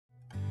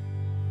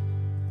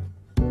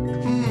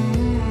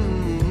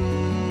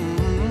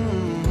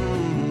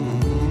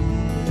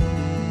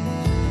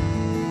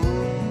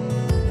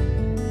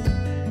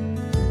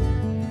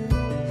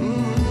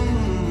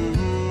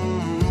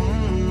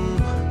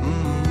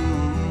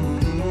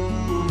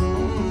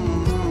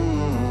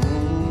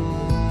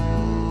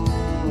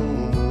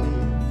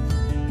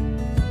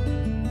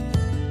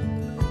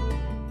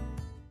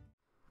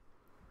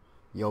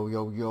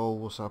Yo,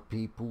 what's up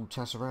people,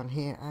 Tasaran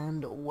here,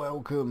 and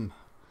welcome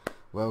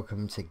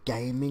to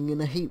Gaming in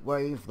a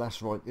Heatwave.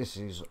 That's right, this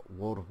is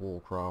World of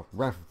Warcraft,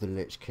 Wrath of the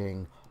Lich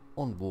King,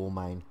 on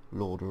Warmane,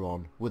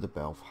 Lordaeron, with a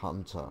Belf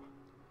Hunter,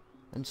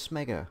 and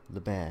Smegger,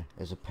 the bear,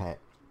 as a pet.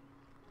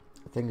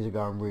 Things are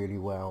going really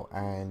well,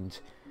 and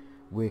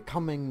we're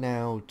coming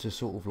now to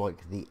sort of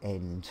like the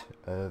end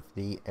of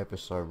the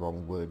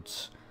Eversong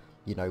woods.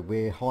 You know,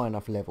 we're high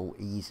enough level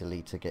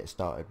easily to get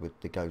started with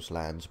the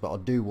Ghostlands, but I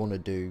do want to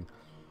do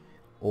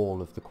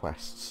all of the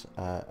quests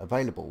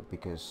available,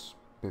 because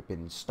we've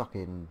been stuck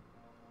in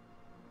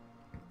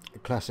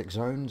classic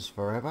zones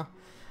forever,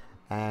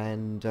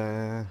 and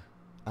I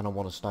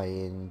want to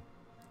stay in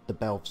the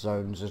Belf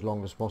zones as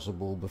long as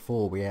possible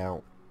before we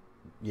out.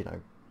 You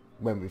know,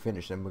 when we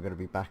finish them, we're going to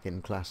be back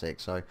in classic,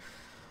 so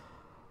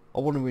I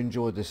want to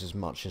enjoy this as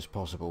much as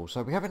possible.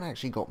 So we haven't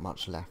actually got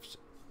much left.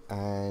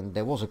 And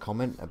there was a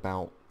comment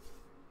about,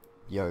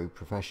 yo,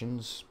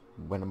 professions,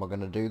 when am I going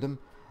to do them?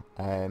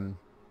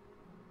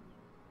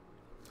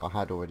 I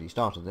had already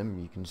started them.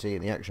 You can see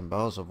in the action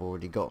bars I've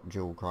already got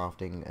dual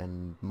crafting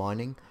and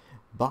mining,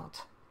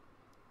 but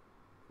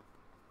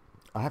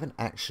I haven't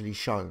actually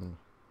shown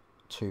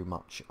too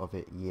much of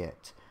it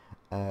yet.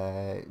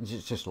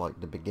 It's just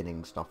like the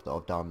beginning stuff that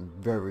I've done,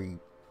 very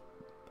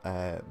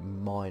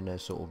minor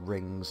sort of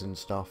rings and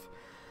stuff.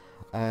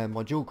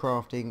 My dual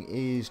crafting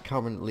is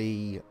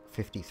currently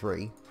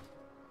 53,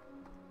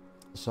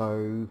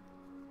 so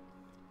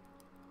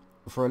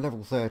for a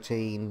level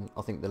 13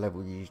 I think the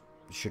level you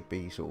should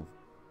be sort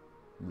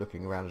of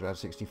looking around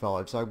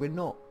 65, so we're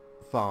not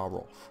far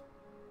off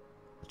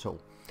at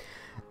all.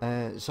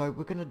 So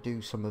we're going to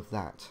do some of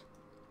that.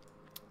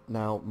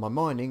 Now my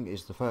mining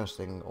is the first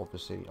thing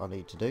obviously I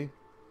need to do,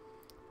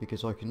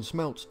 because I can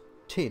smelt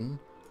tin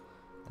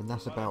and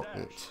that's about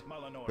it.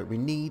 But we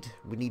need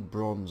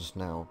bronze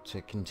now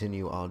to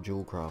continue our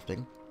dual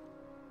crafting.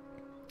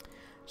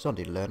 So I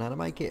need to learn how to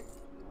make it.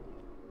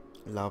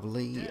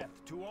 Lovely. Death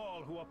to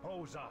all who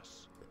oppose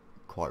us.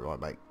 Quite right,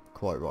 mate.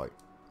 Quite right.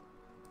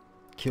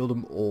 Kill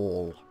them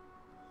all.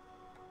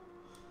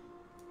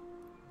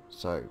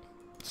 So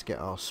let's get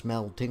our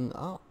smelting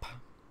up.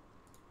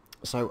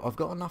 So I've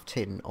got enough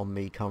tin on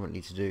me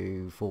currently to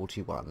do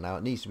 41. Now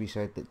it needs to be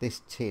said that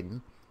this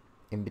tin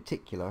in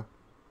particular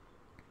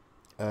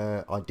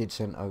I did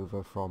send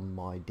over from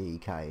my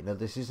DK. Now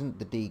this isn't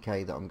the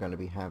DK that I'm going to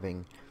be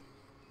having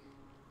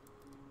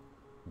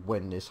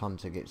when this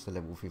hunter gets to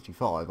level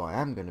 55. I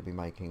am going to be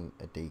making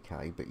a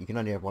DK, but you can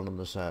only have one on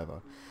the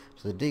server.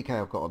 So the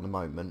DK I've got on the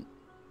moment,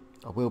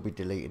 I will be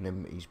deleting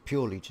him. He's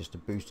purely just to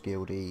boost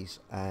guildies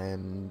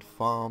and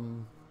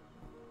farm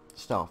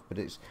stuff, but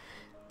it's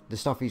the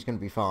stuff he's going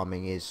to be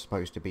farming is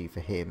supposed to be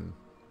for him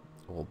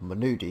or my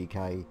new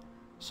DK,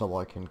 so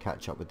I can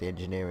catch up with the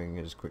engineering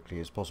as quickly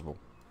as possible.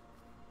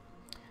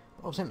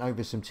 I've sent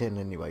over some tin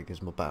anyway,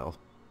 because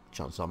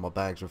chances are my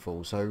bags were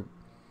full. So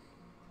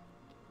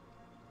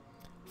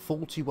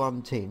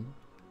 41 tin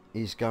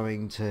is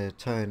going to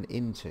turn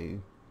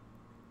into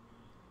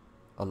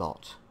a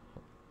lot,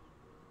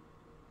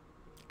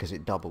 because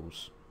it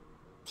doubles.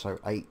 So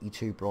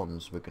 82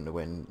 bronze we're going to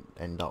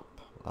end up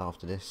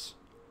after this.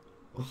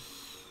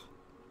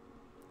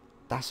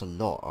 That's a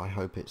lot. I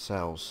hope it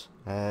sells.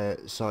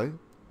 So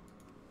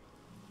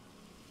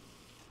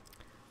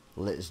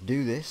let's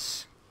do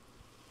this.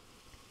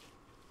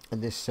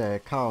 And this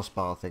cast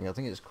bar thing, I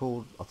think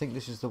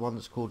this is the one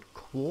that's called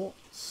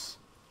Quartz.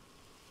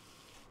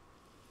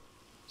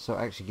 So it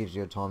actually gives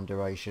you a time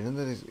duration, and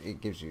then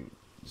it gives you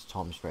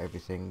times for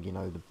everything, you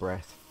know, the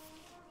breath,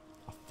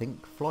 I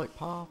think flight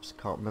paths,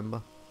 can't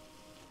remember.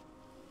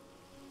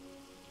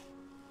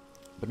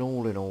 But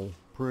all in all,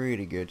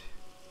 pretty good.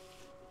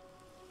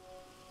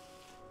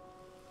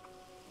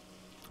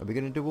 Are we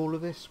going to do all of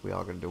this? We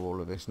are going to do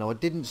all of this. Now I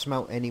didn't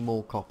smelt any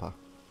more copper,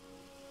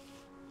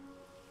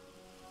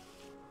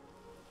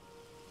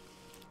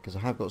 because I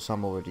have got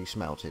some already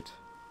smelted.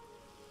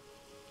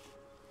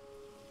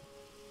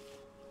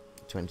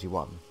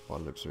 21 by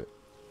the looks of it.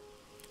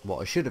 What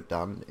I should have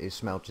done is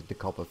smelted the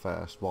copper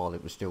first while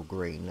it was still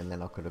green, and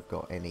then I could have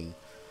got a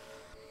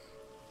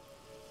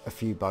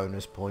few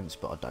bonus points,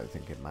 but I don't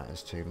think it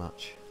matters too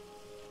much.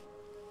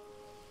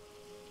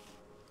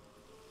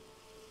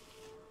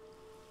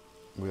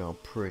 We are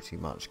pretty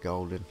much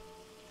golden.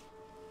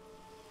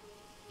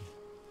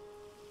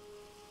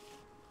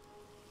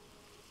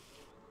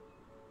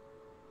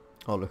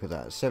 Oh, look at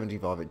that,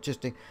 75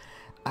 adjusting,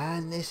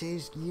 and this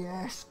is,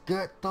 yes,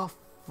 get the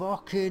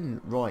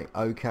fucking right.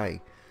 Okay,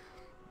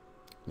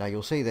 now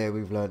you'll see there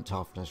we've learnt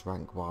toughness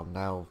rank 1.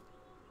 Now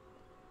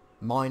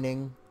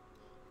mining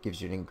gives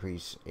you an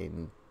increase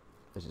in,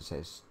 as it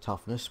says,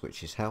 toughness,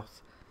 which is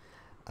health.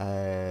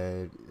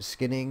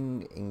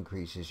 Skinning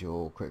increases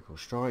your critical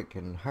strike,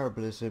 and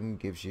herbalism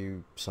gives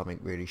you something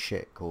really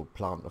shit called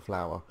plant a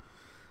flower,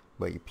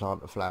 where you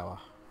plant a flower.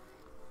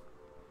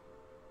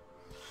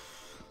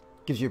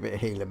 Gives you a bit of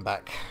healing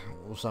back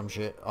or some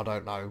shit, I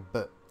don't know,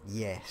 but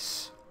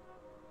yes,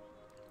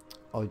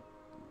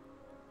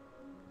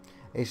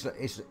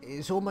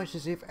 it's almost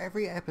as if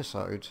every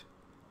episode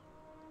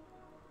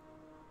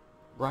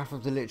Wrath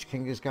of the Lich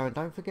King is going,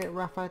 don't forget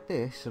Wrath had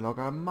this, and I'll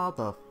go,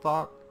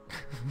 motherfuck.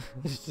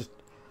 It's just...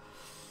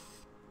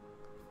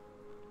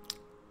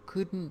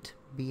 couldn't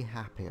be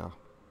happier.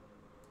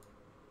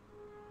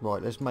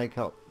 Right, let's make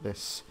up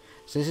this.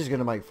 So this is going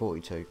to make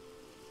 42.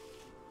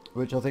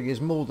 Which I think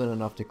is more than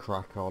enough to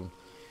crack on.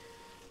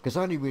 Because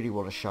I only really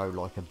want to show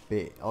like a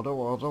bit. I don't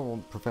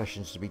want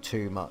professions to be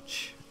too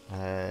much.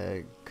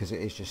 Because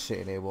it is just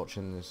sitting here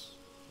watching this.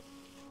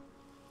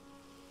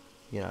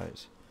 You know,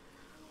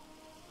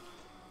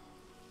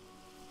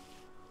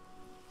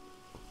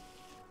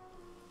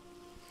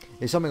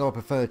 it's something I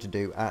prefer to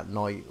do at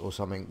night or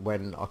something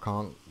when I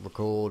can't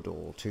record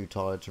or too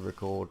tired to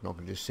record, and I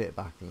can just sit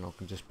back and I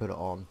can just put it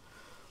on,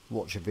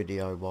 watch a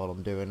video while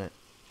I'm doing it.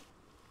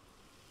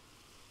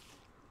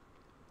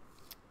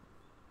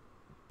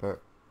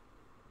 But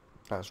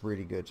that's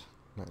really good.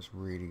 That's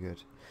really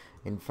good.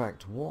 In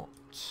fact, what...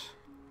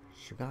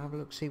 should I have a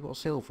look, see what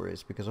silver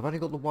is? Because I've only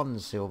got the one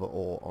silver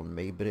ore on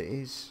me, but it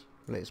is,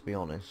 let's be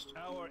honest,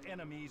 Our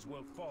enemies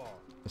will fall.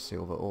 a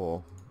silver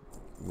ore.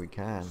 We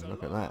can,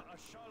 look at that.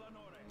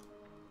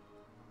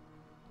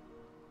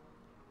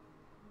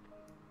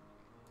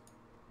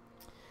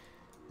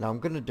 Now I'm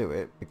going to do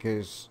it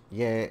because,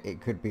 yeah,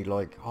 it could be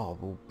like, oh,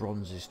 well,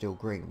 bronze is still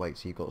green. Wait,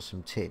 so you've got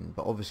some tin.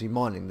 But obviously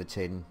mining the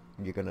tin,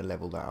 you're going to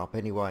level that up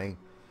anyway.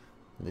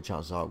 And the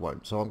chances are it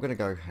won't. So I'm going to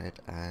go ahead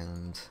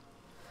and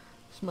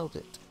smelt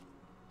it.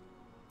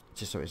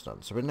 Just so it's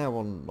done. So we're now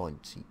on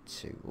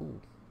 92.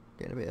 Ooh,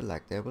 getting a bit of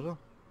lag there, was I?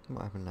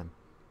 What happened then?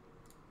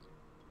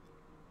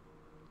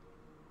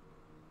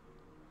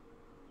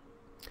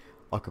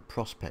 I could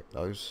prospect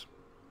those.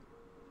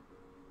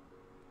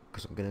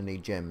 Because I'm going to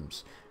need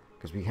gems.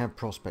 Because we have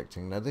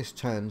prospecting. Now this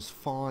turns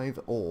 5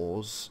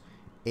 ores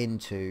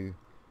into,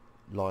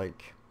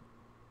 like,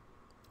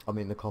 I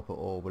mean the copper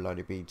ore will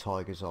only be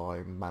Tiger's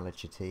Eye,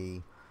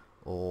 Malachite,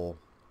 or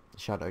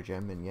Shadow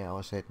Gem. And yeah, I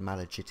said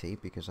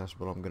Malachite because that's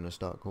what I'm going to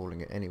start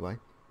calling it anyway.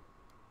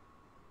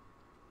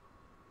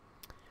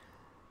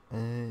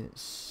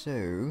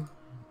 So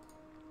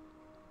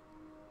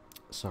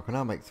I can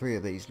now make 3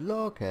 of these.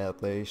 Look at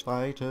the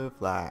state of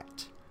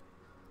that.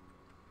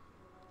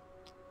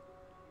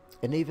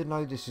 And even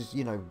though this is,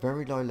 you know,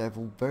 very low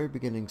level, very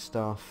beginning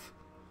stuff,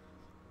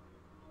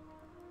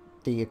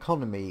 the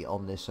economy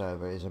on this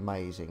server is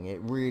amazing. It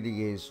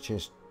really is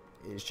just,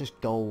 it's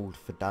just gold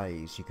for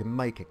days. You can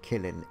make a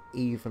killing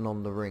even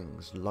on the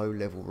rings, low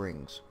level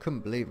rings.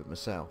 Couldn't believe it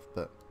myself,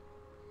 but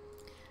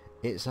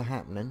it's a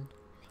happening.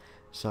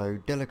 So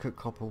delicate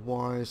copper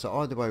wires. So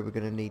either way we're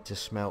going to need to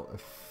smelt a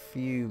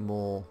few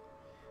more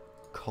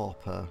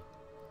copper.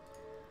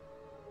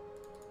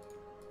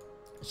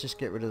 Let's just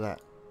get rid of that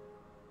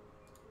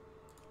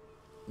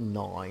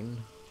 9,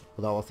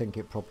 although I think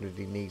it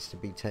probably needs to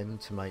be 10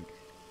 to make,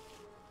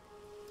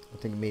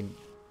 I mean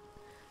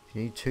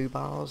you need 2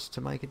 bars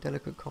to make a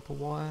delicate copper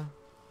wire.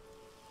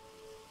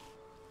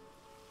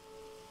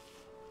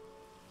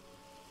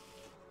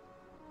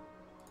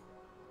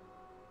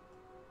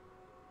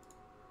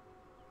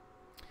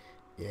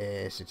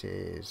 Yes it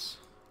is.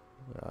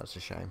 Oh, that's a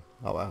shame.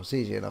 Oh well, it's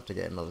easy enough to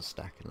get another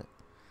stack in it.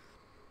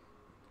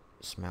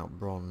 Smelt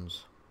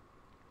bronze.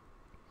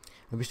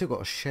 And we still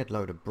got a shed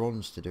load of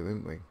bronze to do,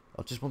 haven't we?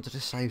 I just wanted to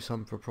save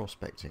some for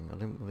prospecting. I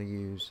didn't want to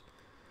use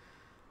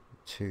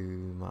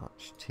too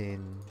much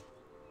tin.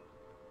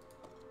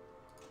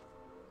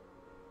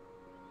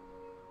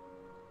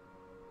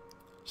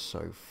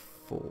 So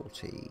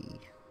 40.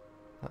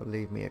 That'll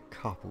leave me a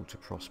couple to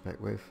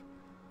prospect with.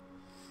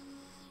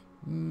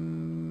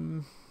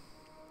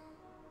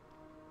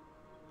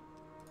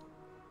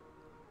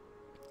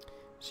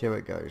 See how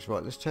it goes.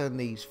 Right, let's turn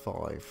these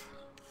 5.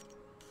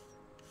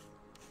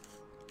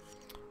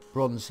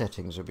 Bronze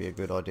settings would be a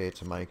good idea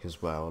to make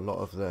as well. A lot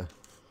of the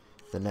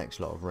next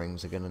lot of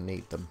rings are going to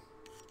need them.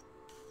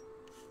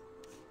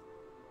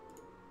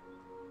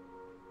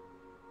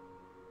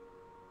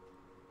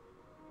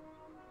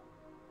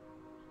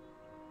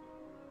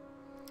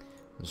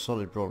 The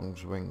solid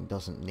bronze ring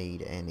doesn't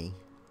need any.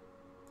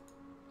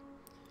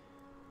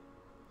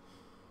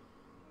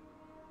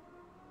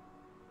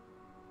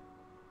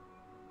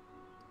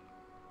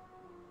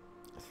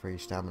 Free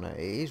stamina.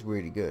 It is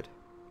really good.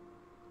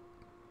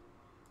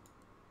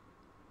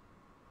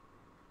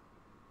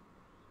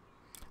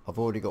 I've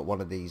already got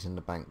one of these in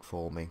the bank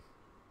for me.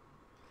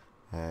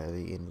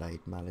 The inlaid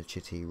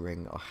Malachite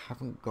ring. I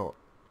haven't got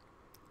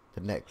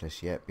the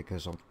necklace yet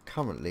because I've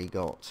currently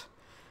got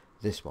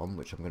this one,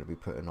 which I'm going to be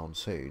putting on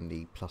soon,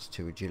 the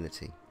 +2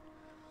 agility.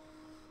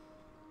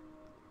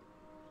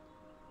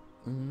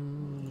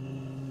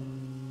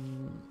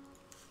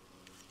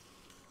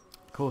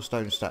 Core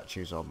stone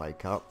statues I'll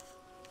make up,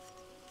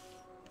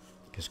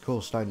 because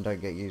core stone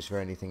don't get used for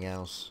anything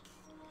else,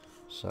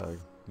 so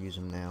use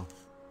them now.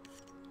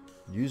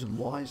 Use them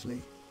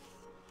wisely.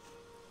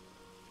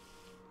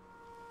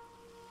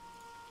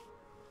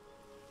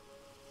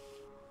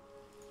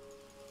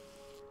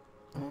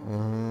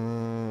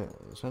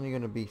 It's only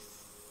going to be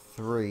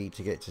 3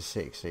 to get to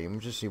 60. We'll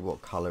just see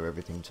what colour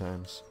everything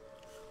turns.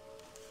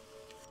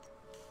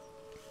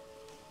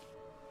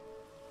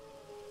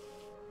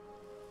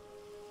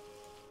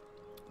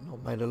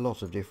 Not made a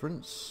lot of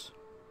difference.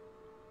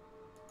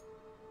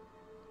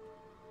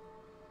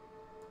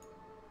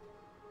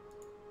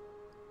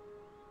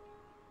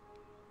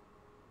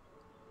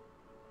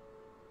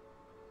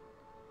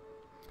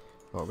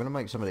 Right, we're going to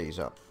make some of these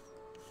up.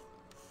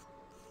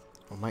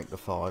 I'll make the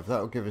 5.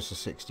 That'll give us a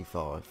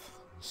 65.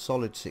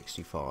 Solid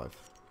 65.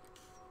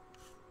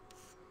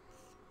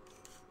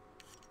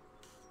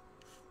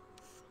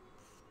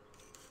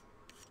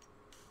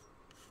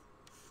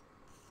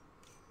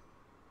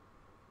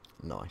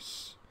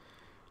 Nice.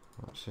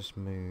 Let's just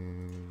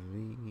move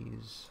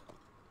these.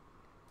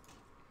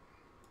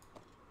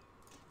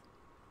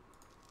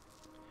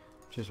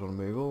 Just want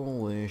to move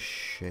all this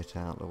shit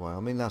out of the way. I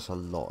mean, that's a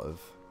lot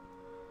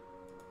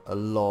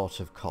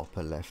of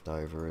copper left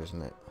over,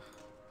 isn't it?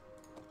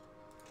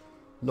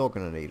 Not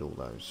going to need all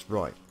those.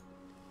 Right.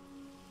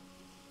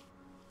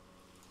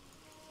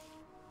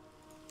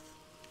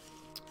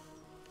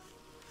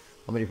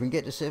 I mean, if we can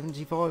get to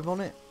 75 on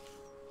it,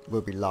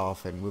 we'll be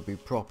laughing. We'll be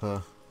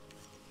proper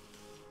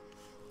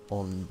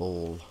on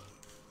ball.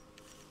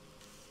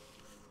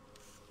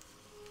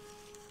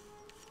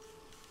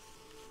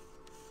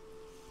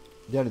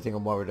 The only thing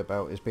I'm worried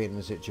about is being in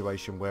a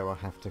situation where I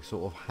have to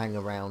sort of hang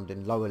around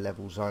in lower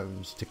level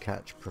zones to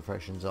catch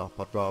professions up.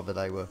 I'd rather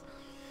they were,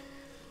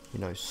 you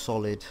know,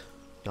 solid,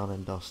 done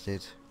and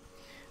dusted.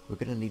 We're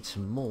going to need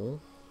some more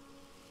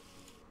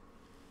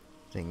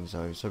things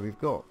though. So we've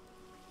got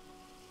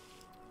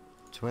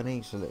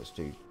 20, so let's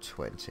do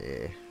 20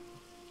 here.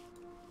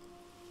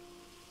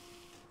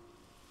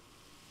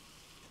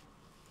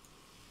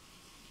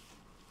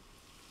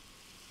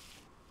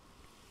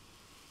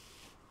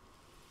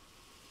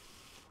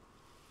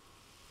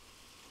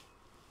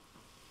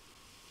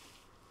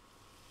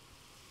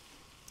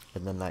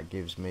 And then that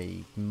gives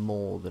me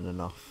more than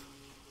enough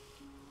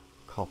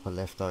copper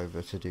left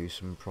over to do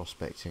some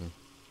prospecting.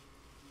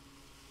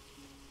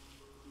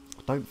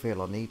 I don't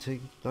feel I need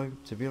to though,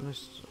 to be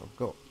honest. I've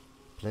got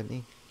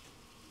plenty.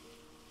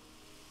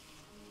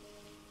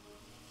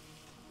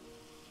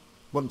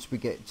 Once we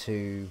get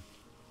to,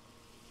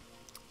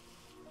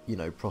 you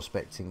know,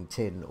 prospecting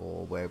tin,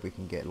 or where we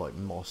can get like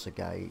moss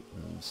agate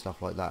and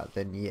stuff like that,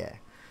 then yeah,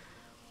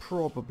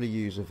 probably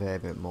use a fair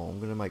bit more. I'm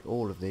going to make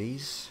all of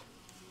these.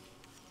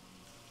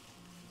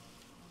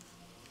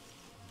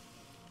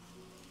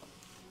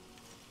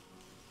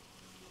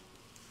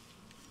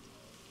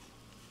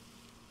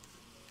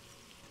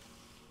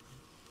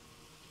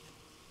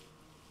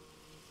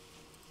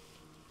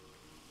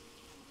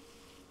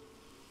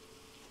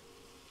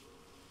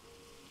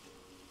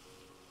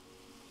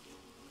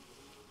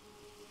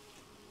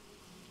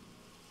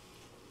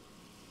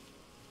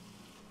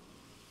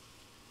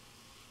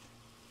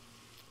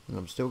 And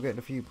I'm still getting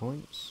a few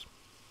points.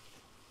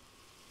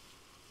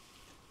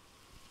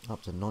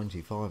 Up to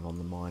 95 on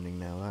the mining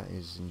now. That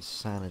is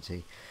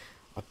insanity.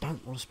 I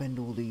don't want to spend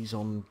all these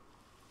on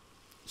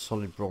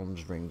solid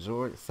bronze rings,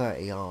 or at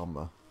 30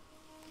 armour.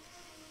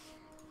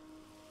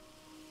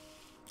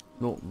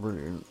 Not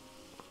brilliant.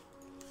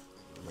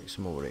 Make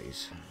some more of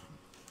these.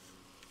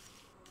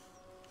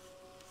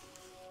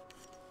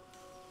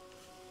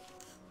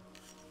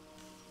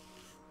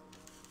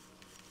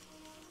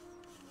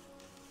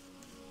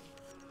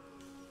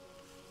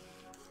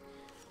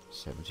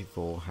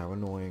 $74, how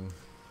annoying.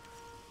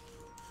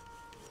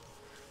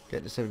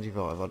 Get to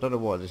 75. I don't know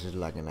why this is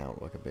lagging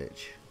out like a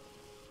bitch.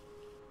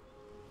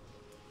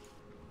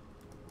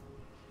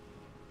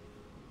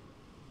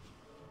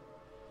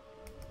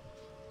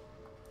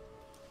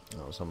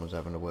 Oh, someone's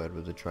having a word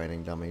with the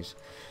training dummies.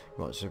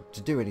 Right, so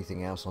to do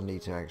anything else I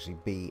need to actually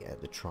be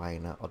at the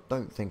trainer. I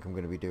don't think I'm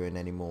going to be doing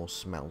any more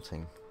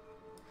smelting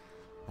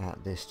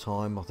at this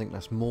time. I think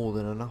that's more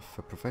than enough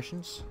for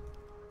professions.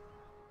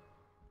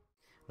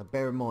 Now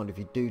bear in mind, if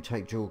you do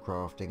take dual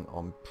crafting,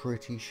 I'm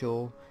pretty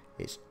sure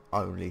it's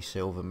only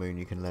Silver Moon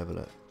you can level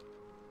it.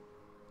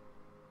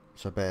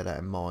 So bear that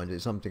in mind.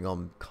 It's something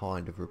I'm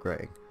kind of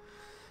regretting.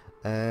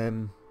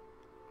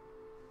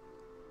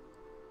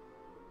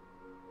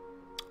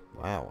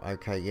 Wow,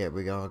 okay, yeah,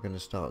 we are going to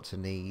start to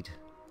need...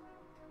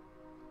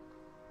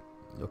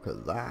 Look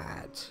at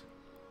that.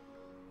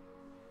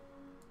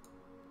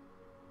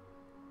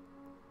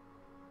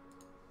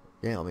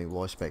 Yeah, I mean,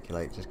 why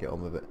speculate? Just get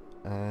on with it.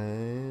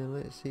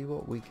 Let's see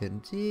what we can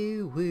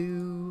do.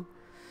 Woo.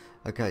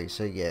 Okay,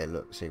 so yeah,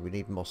 look, see, we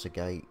need moss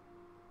agate.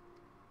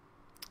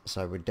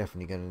 So we're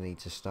definitely going to need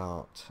to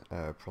start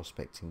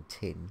prospecting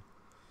tin.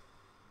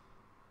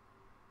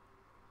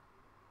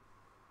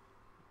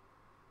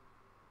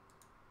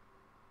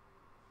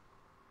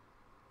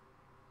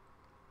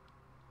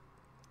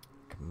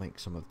 Can make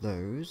some of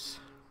those.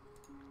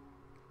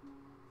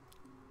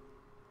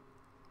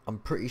 I'm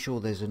pretty sure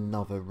there's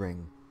another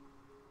ring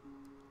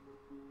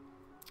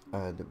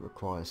that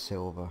requires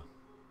silver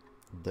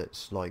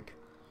that's like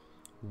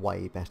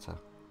way better,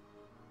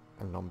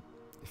 and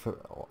if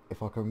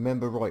I can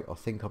remember right, I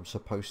think I'm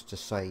supposed to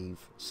save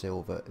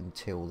silver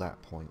until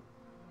that point.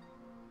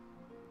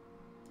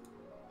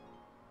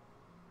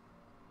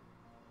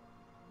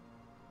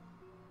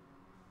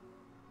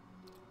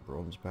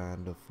 Bronze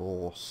Band of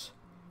Force.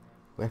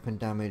 Weapon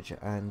damage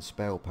and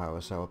spell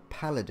power, so a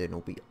paladin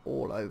will be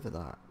all over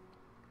that.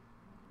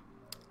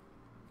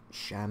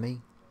 Chamois.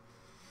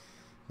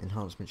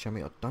 Enhancement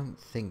chamois. I don't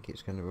think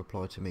it's going to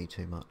apply to me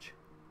too much.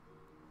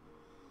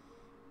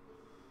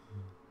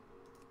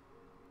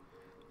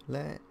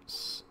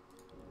 Let's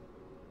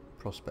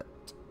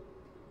prospect.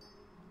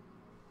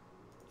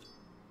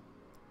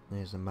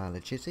 There's a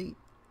Malachity.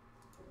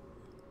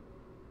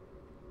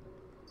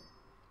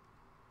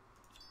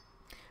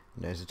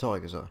 And there's a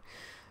Tiger's Eye.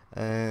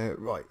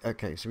 Right,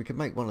 okay, so we can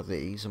make one of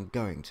these. I'm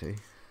going to.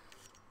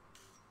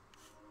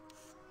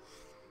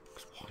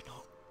 'Cause why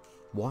not?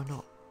 Why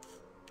not?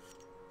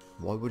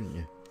 Why wouldn't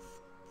you?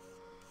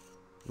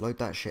 Load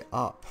that shit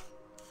up.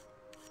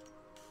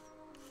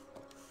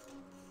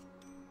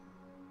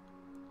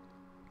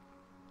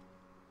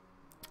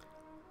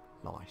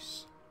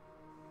 Nice.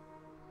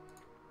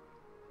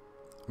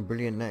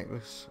 Brilliant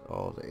necklace.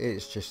 Oh,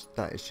 it's just,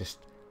 that is just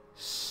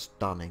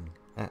stunning.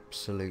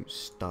 Absolute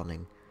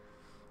stunning.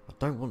 I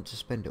don't want to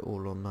spend it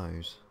all on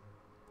those.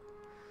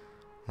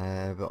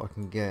 But I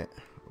can get...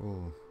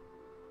 Ooh.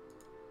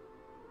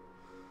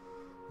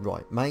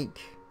 Right, make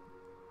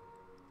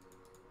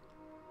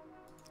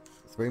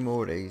 3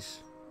 more of these.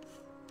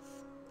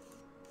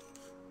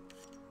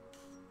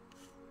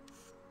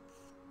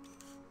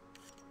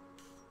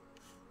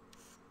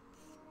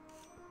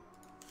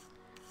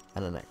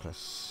 And a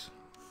necklace.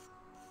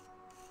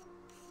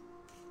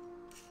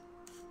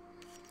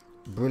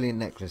 Brilliant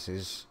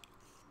necklaces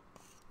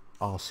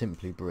are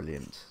simply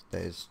brilliant.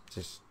 There's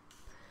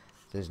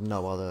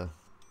no other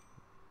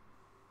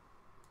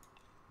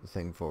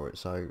thing for it,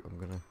 so I'm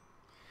gonna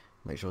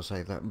make sure I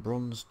save that.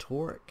 Bronze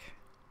Toric.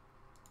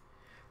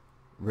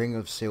 Ring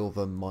of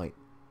Silver might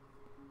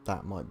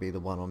be the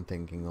one I'm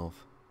thinking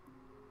of.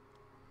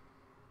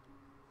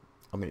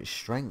 I mean, it's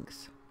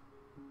strength.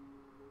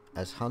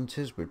 As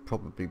hunters, we'd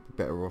probably be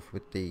better off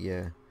with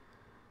the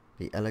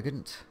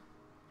elegant.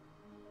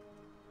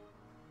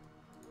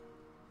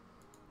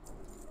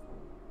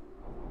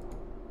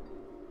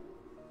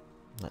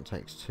 That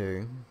takes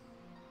 2.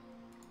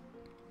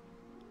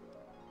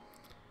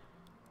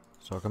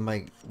 So I can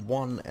make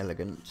 1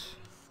 elegant.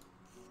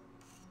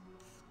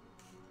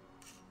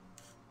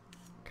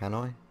 Can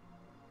I?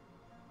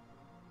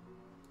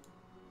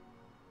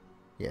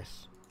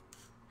 Yes.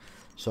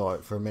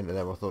 Sorry, for a minute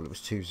there I thought it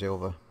was 2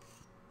 silver.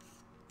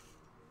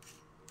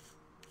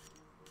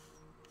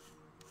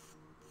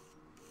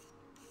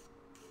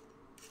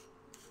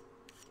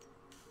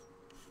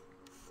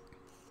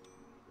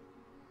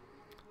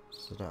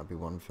 So that'll be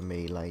 1 for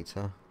me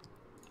later.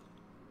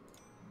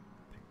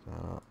 Pick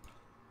that up.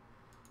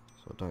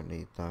 So I don't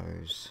need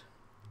those.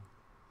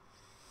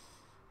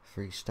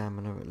 3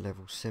 stamina at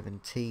level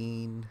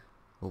 17.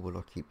 Or will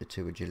I keep the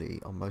 2 agility?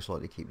 I'll most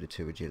likely keep the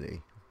 2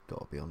 agility.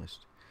 Gotta be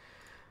honest.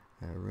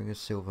 Ring of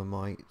Silver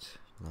Might.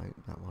 No,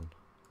 that one.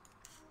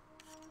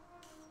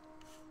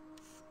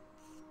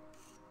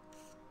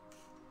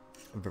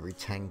 A very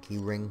tanky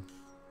ring.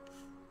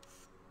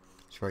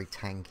 It's very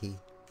tanky.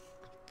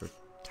 For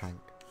tank.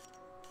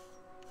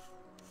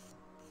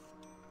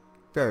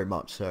 Very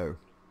much so.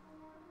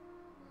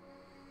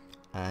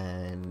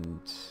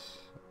 And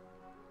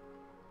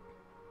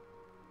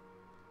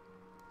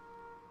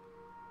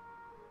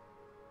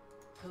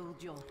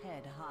hold your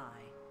head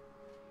high.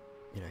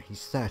 You know,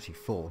 he's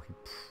 34. He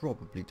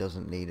probably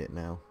doesn't need it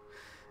now.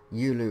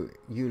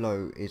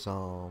 Yulo is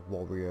our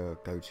warrior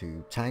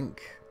go-to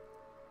tank.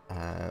 /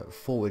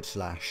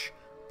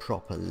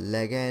 proper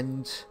leg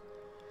end.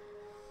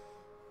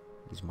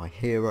 He's my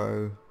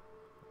hero.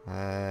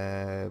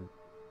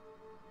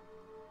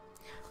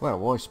 Well,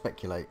 why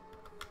speculate?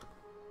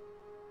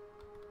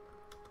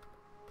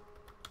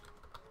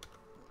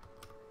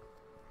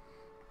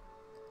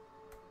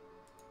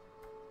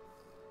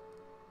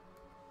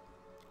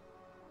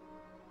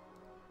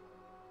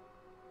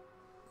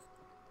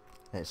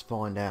 Let's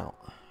find out.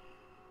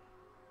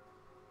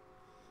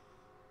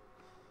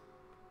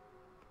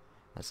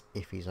 That's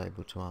if he's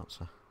able to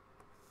answer.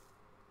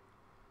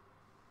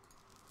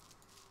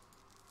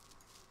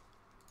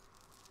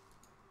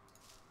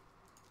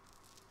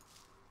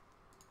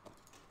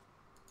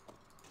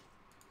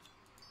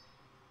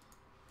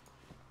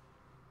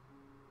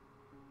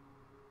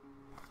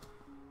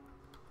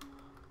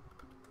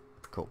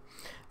 Cool.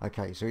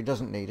 Okay, so he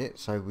doesn't need it,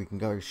 so we can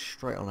go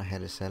straight on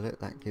ahead and sell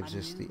it. That gives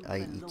us the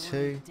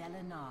 82.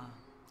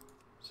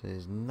 So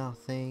there's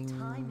nothing.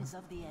 Time is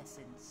of the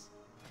essence.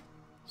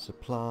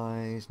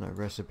 Supplies, no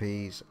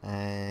recipes,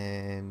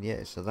 and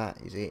yeah, so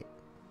that is it.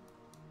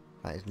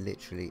 That is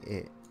literally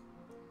it.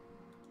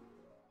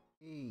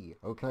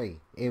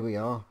 Okay, here we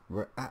are.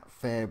 We're at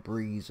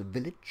Fairbreeze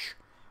Village,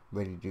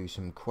 ready to do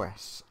some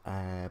quests.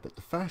 But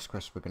the first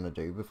quest we're going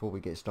to do before we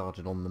get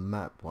started on the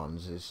map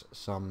ones is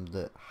some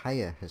that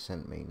Haya has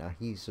sent me. Now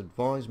he's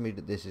advised me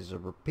that this is a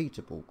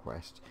repeatable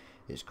quest.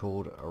 It's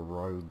called a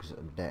Rogue's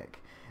Deck,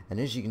 and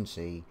as you can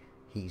see,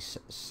 he's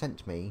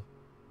sent me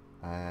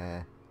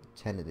 10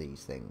 of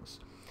these things.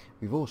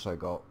 We've also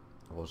got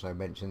Also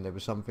mentioned there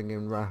was something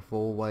in Wrath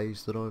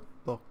always that I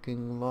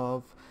fucking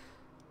love.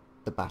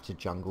 The battered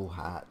jungle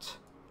hat.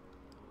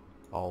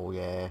 Oh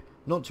yeah.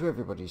 Not to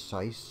everybody's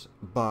taste,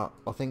 but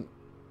I think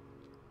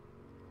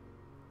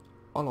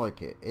I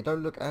like it. It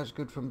don't look as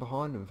good from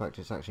behind. In fact,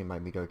 it's actually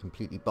made me go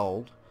completely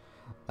bald.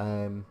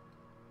 But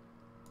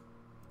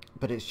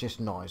it's just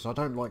nice. I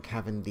don't like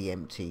having the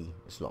empty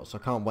slots. I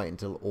can't wait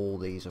until all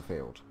these are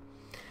filled.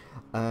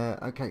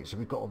 Okay, so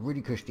we've got a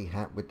really cushy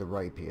hat with the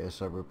rapier,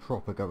 so we're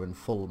proper going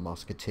full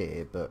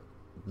musketeer, but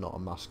not a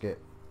musket.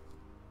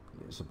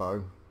 It's a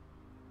bow,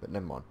 but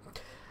never mind.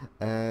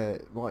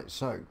 Right,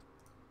 so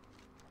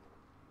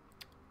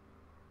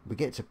we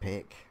get to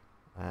pick,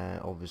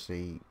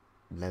 obviously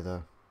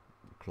leather,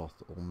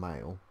 cloth or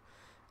mail.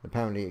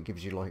 Apparently it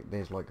gives you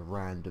there's like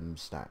random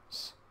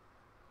stats,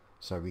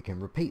 so we can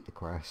repeat the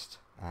quest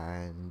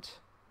and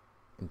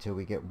until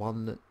we get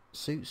one that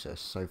suits us.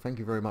 So thank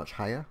you very much,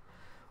 Haya.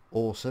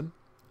 Awesome.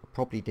 I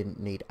probably didn't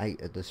need 8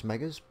 of the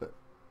smeggers, but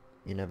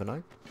you never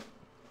know.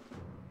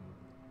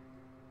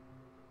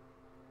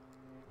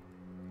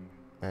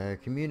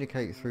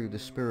 Communicate through the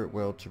spirit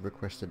world to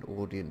request an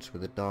audience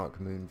with a dark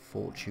moon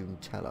fortune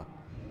teller.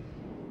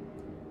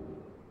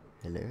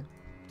 Hello.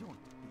 Don't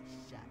be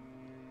shy.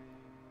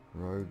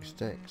 Rogue's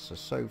deck.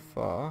 So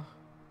far.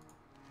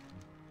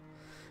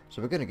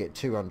 So we're going to get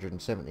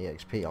 270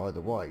 XP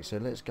either way. So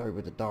let's go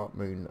with the dark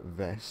moon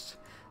vest.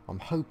 I'm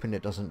hoping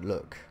it doesn't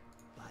look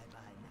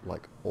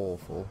like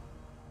awful.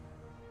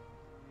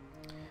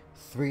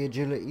 3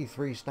 agility,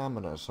 3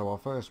 stamina. So our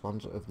first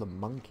one's of the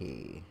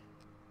monkey.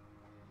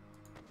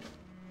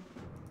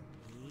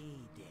 Hey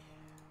there.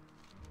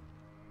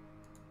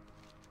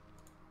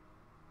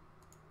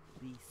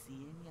 Be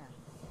seeing ya.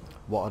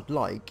 What I'd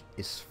like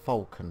is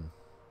falcon.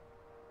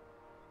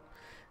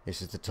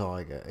 This is the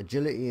tiger.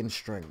 Agility and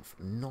strength,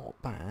 not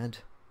bad.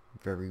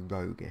 Very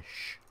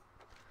roguish.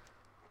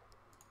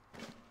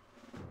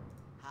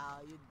 How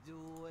you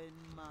doing,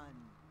 man?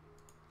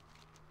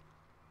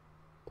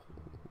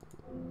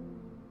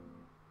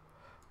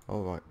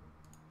 Alright.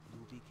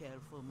 You be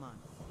careful, man.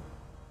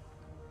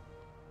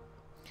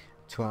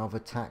 12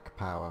 attack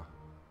power.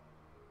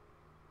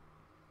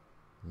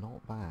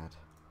 Not bad.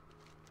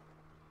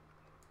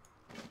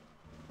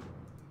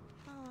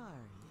 How are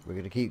you? We're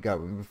going to keep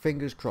going. With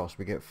fingers crossed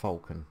we get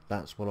falcon.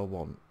 That's what I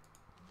want.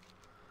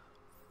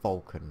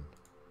 Falcon.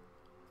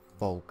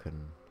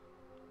 Falcon.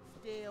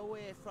 Stay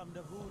away from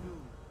the voodoo.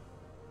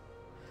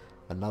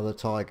 Another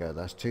tiger.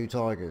 That's 2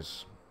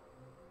 tigers.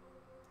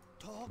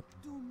 Talk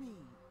to me.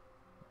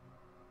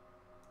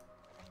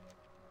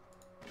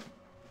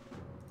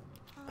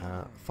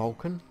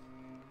 Falcon.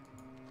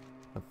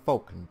 A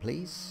falcon,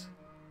 please.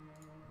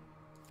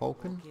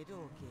 Falcon. Okay,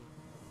 okay.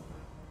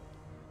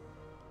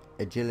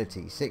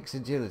 Agility. 6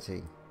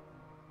 agility.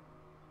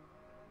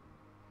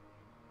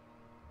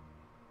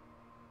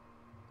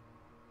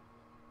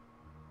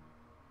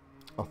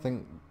 I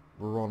think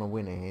we're on a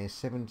winner here.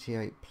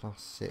 78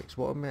 plus 6.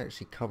 What am I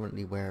actually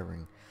currently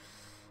wearing?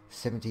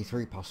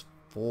 73 plus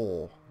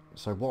 4.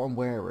 So what I'm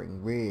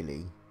wearing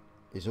really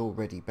is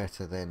already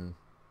better than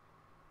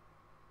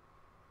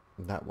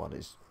that one.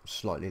 Is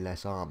slightly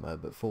less armor,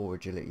 but 4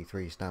 agility,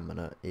 3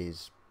 stamina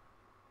is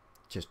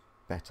just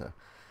better.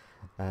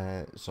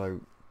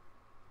 So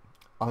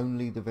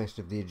only the best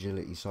of the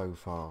agility so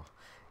far.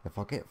 If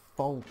I get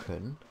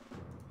falcon,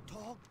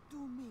 Talk to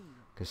me.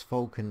 because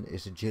falcon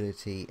is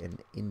agility and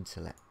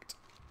intellect.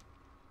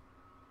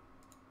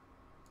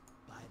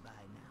 Bye bye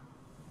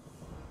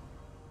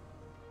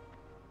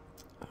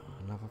now.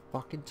 Another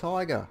fucking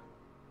tiger.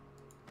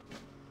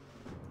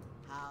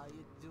 How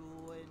you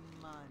doing,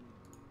 man?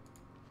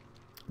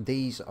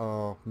 These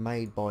are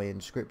made by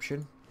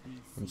Inscription. Be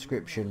seeing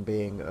Inscription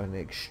being an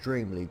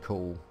extremely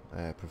cool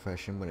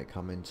profession when it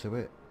come into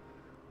it.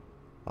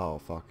 Oh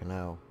fucking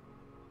hell.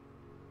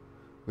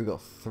 We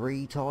got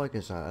 3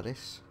 tigers out of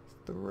this.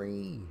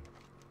 3.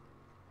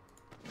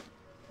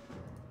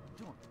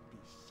 Don't be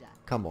shy.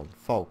 Come on,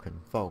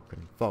 falcon,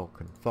 falcon,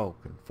 falcon,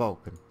 falcon,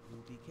 falcon.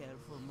 You be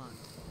careful, man.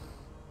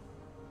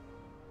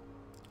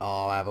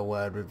 Oh, have a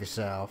word with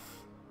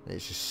yourself.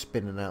 It's just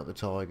spinning out the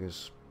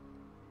tigers.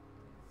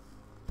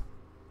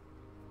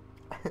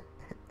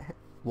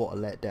 What a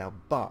letdown.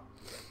 But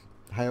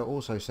Hale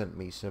also sent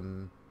me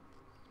some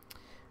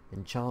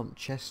enchant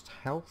chest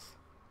health.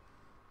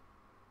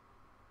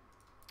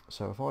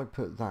 So if I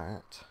put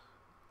that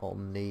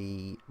on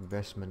the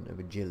investment of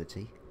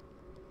agility,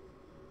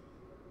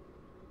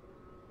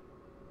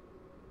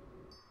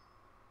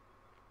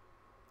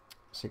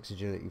 six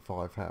agility,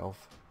 5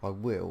 health, I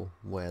will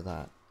wear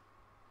that.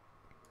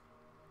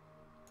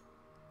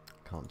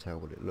 Can't tell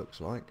what it looks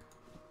like.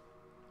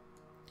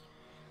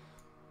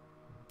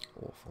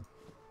 Awful.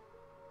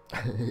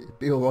 It'd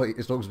be alright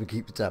as long as we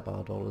keep the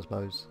tabard on, I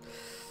suppose.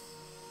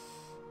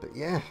 But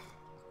yeah,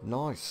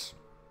 nice.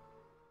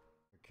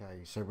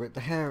 Okay, so we're at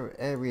the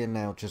area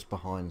now just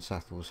behind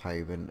Sathel's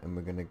Haven, and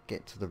we're going to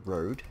get to the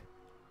road.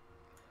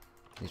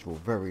 These were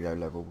very low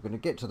level. We're going to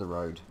get to the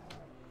road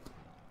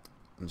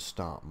and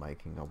start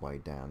making our way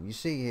down. You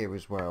see here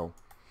as well,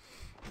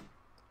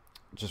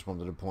 just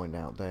wanted to point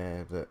out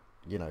there that,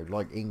 you know,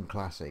 like in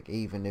Classic,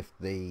 even if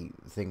the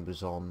thing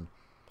was on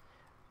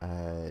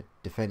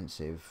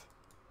defensive,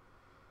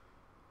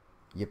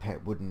 your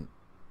pet wouldn't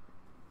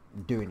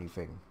do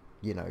anything.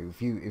 You know,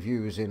 if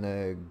you was in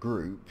a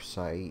group,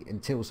 say,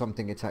 until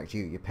something attacked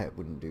you, your pet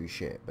wouldn't do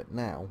shit. But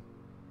now,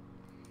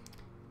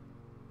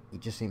 he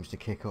just seems to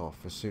kick off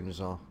as soon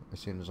as I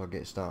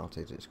get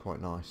started. It's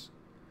quite nice.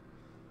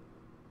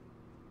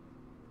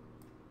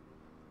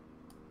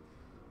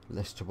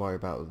 Less to worry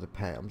about with the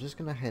pet. I'm just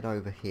going to head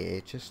over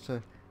here just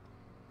to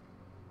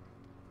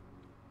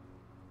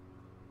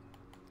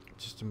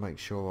make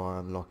sure I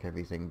unlock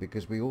everything,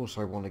 because we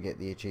also want to get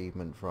the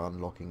achievement for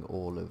unlocking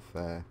all of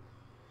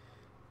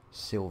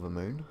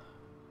Silvermoon,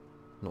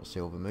 not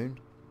Silvermoon,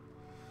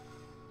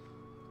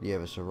 the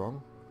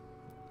Eversong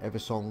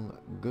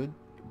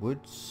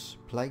Woods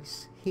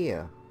place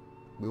here.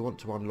 We want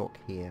to unlock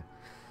here,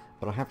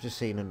 but I have just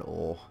seen an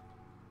ore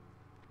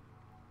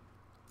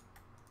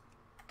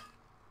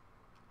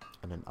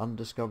and an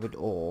undiscovered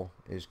ore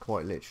is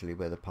quite literally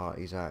where the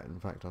party's at. In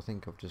fact, I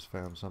think I've just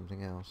found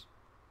something else.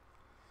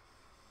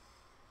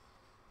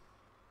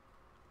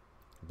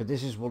 But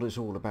this is what it's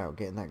all about,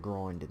 getting that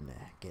grind in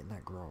there, getting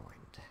that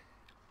grind.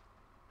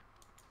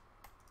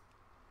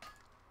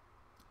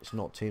 It's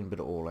not tin, but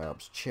it all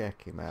helps.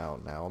 Check him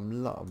out now.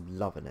 I'm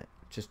loving it,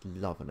 just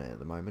loving it at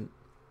the moment.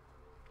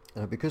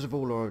 Because of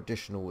all our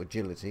additional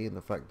agility and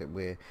the fact that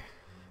we're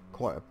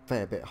quite a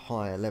fair bit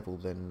higher level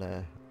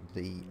than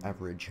the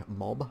average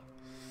mob,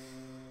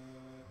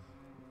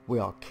 we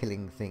are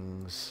killing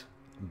things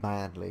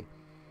badly.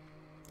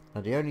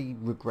 Now the only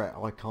regret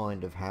I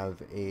kind of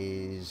have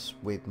is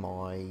with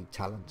my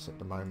talents at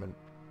the moment.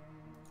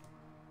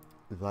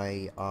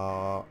 They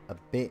are a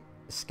bit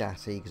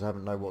scatty because I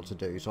haven't know what to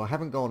do. So I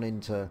haven't gone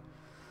into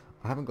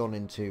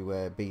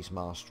Beast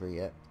Mastery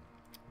yet,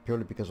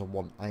 purely because I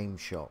want aim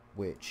shot,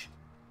 which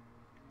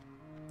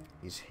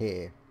is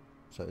here.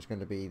 So it's going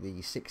to be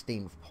the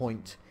 16th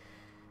point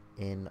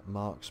in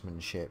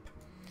marksmanship.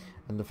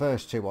 And the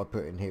first two I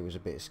put in here was a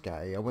bit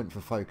scatty. I went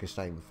for focused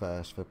aim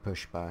first for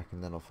pushback,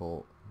 and then I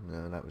thought,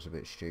 no, that was a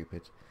bit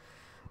stupid.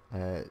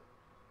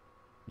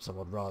 So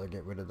I'd rather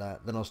get rid of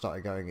that. Then I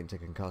started going into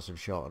concussive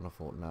shot, and I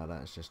thought, no,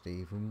 that's just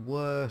even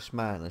worse,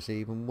 man. That's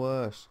even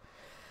worse.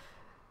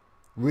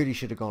 Really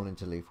should have gone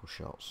into lethal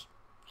shots,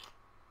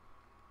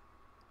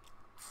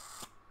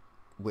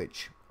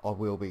 which I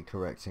will be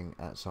correcting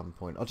at some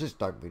point. I just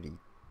don't really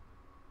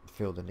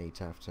feel the need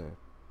to have to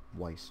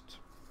waste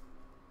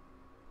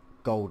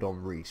gold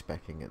on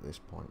respecking at this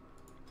point.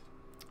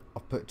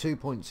 I've put 2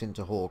 points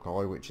into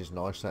Hawkeye, which is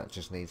nice. That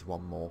just needs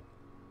one more.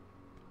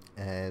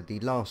 The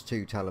last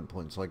 2 talent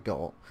points I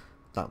got,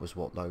 that was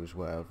what those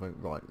were. I went,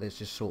 right, let's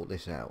just sort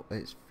this out,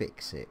 let's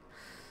fix it.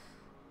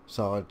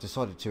 So I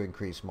decided to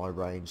increase my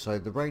range. So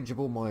the range of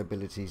all my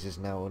abilities is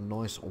now a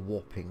nice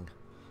whopping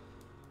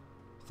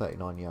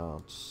 39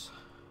 yards.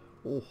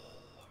 Oh,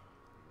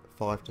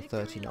 5 to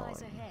 39.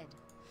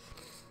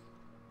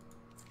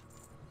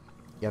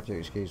 You have to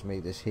excuse me,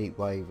 this heat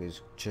wave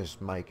is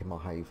just making my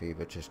hay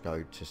fever just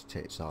go to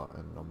tits up,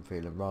 and I'm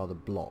feeling rather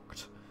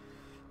blocked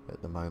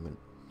at the moment.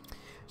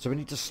 So we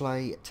need to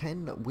slay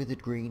 10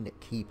 withered green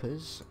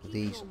keepers.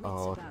 These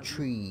are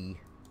tree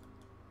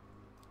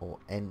or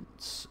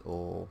ents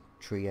or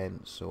tree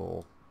ents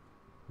or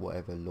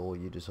whatever law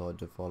you decide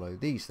to follow.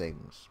 These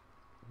things,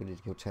 we need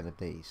to kill 10 of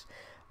these,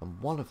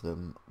 and one of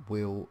them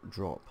will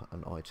drop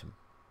an item,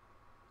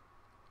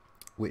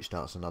 which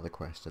starts another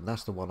quest, and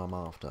that's the one I'm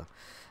after.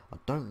 I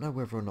don't know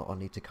whether or not I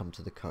need to come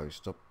to the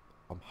coast.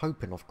 I'm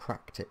hoping I've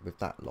cracked it with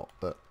that lot,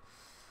 but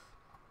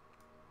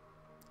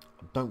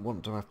I don't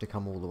want to have to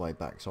come all the way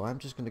back, so I'm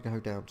just going to go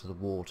down to the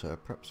water,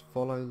 perhaps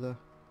follow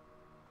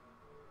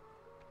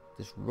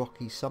this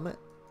rocky summit,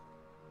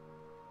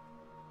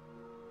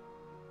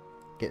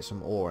 get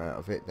some ore out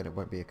of it, then it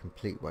won't be a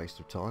complete waste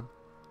of time.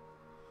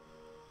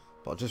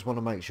 But I just want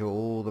to make sure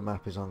all the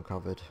map is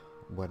uncovered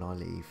when I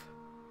leave.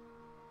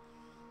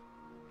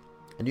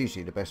 And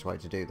usually the best way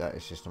to do that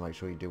is just to make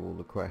sure you do all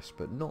the quests,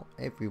 but not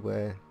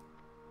everywhere.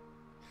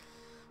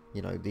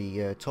 You know,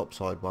 the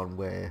topside one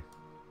where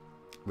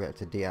we had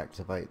to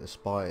deactivate the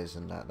spires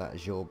and that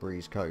is your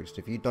breeze coast.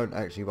 If you don't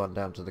actually run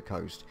down to the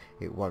coast,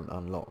 it won't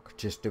unlock.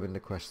 Just doing the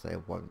quest there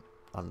won't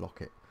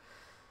unlock it.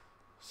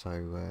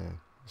 So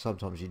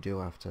sometimes you do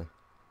have to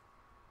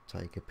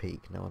take a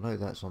peek. Now I know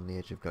that's on the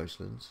edge of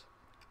Ghostlands.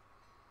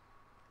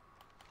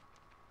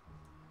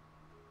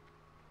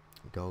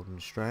 Golden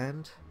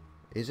Strand,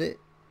 is it?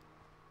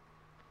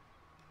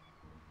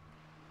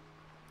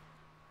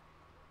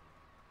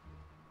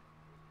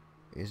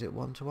 Is it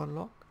one to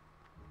unlock?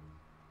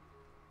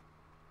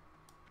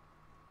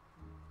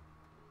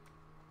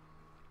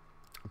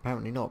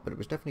 Apparently not, but it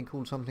was definitely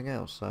called something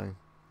else, so.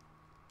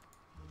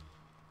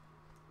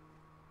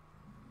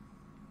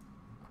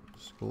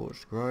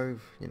 Scorched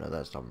Grove, you know,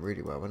 that's done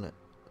really well, isn't it?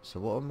 So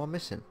what am I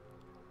missing?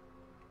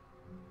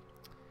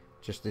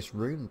 Just this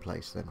rune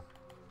place then.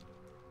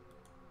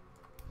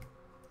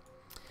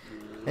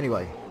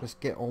 Anyway, let's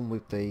get on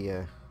with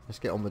the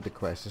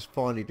quest. Let's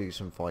finally do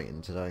some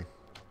fighting today.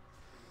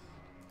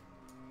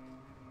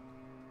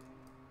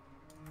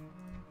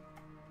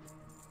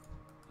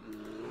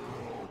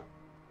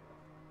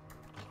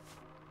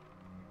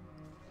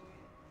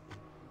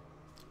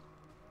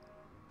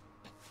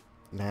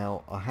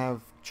 Now, I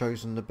have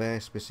chosen the bear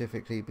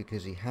specifically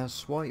because he has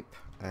swipe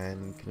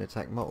and can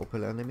attack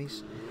multiple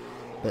enemies,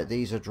 but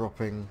these are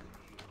dropping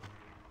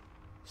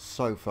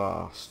so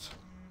fast.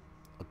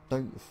 I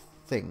don't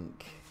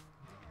think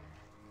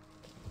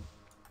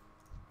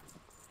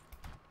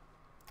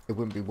it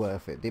wouldn't be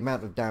worth it. The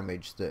amount of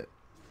damage that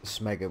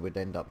Smegger would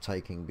end up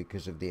taking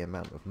because of the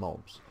amount of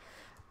mobs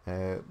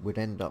would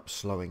end up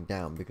slowing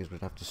down, because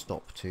we'd have to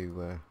stop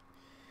to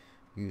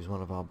use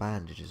one of our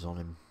bandages on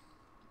him.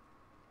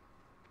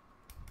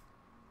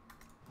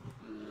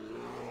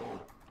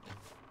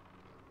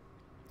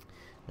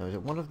 Now, is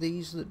it one of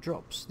these that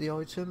drops the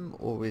item,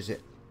 or is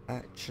it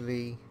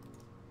actually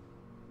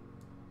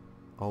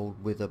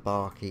old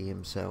Witherbarky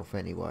himself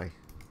anyway?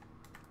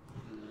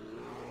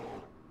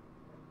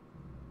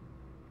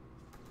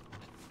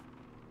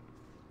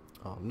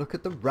 Oh, look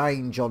at the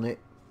range on it.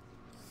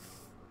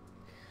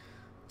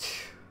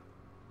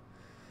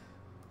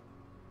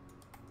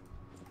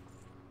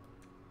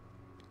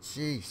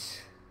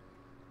 Jeez.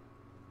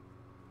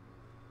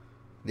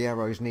 The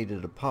arrows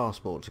needed a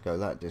passport to go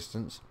that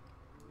distance.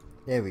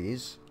 There he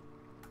is.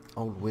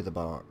 Old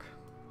Witherbark.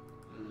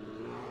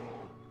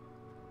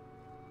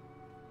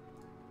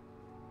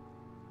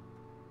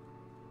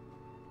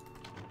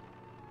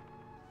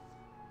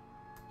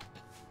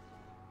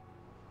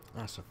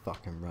 That's a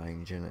fucking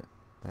range, isn't it?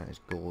 That is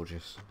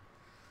gorgeous.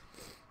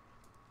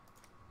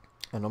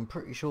 And I'm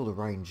pretty sure the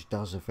range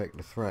does affect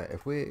the threat.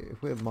 If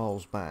we're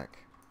miles back,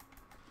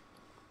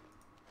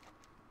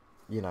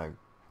 you know,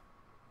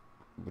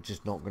 we're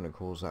just not going to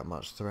cause that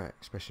much threat,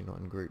 especially not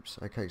in groups.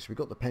 Okay, so we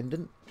got the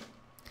pendant,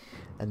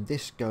 and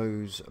this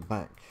goes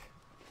back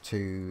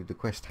to the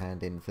quest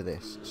hand in for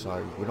this,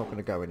 so we're not going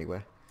to go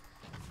anywhere.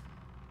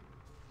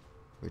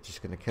 We're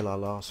just going to kill our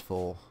last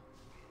 4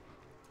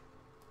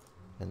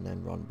 and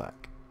then run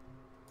back.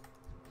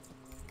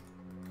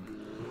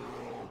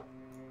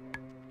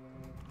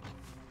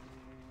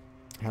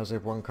 How's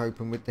everyone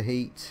coping with the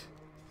heat?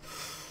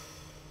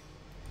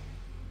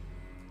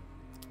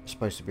 It's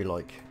supposed to be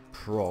like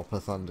proper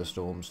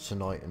thunderstorms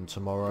tonight and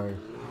tomorrow,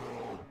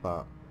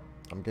 but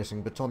I'm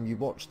guessing by the time you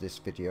watch this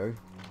video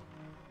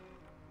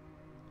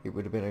it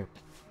would have been a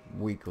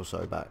week or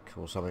so back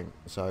or something,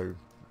 so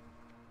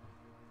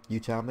you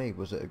tell me,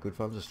 was it a good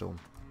thunderstorm?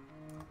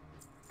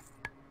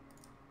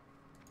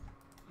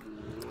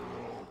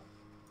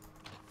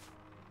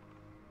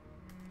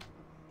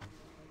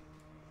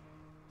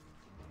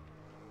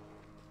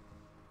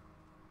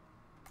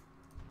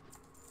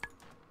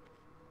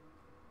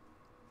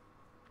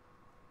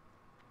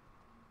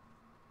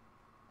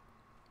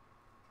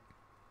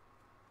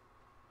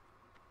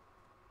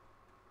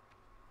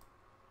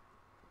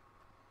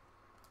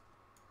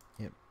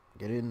 Yep,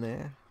 get in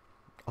there.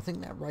 I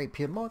think that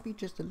rapier might be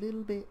just a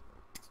little bit...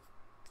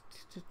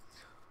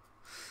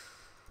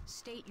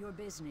 State your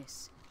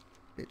business.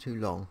 bit too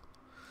long.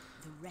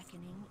 The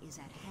reckoning is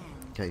at hand.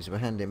 Okay, so we're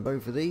handing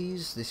both of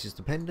these. This is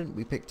the pendant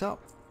we picked up.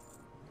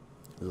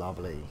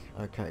 Lovely.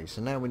 Okay,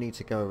 so now we need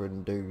to go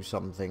and do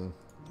something.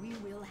 We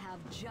will have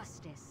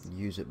justice.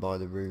 Use it by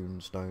the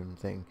runestone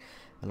thing.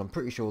 And I'm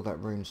pretty sure that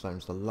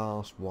runestone's the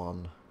last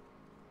one.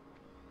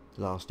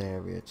 The last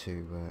area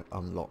to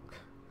unlock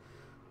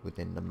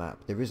within the map.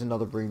 There is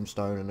another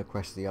runestone and a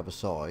quest the other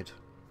side.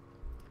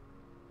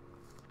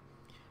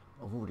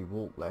 I've already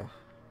walked there.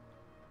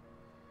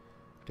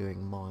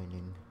 Doing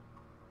mining.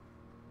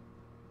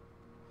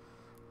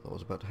 Thought I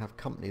was about to have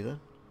company then.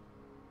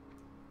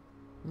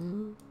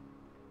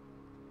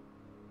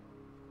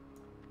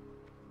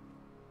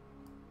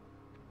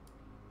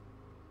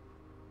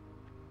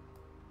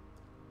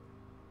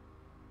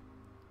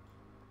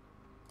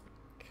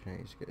 Okay,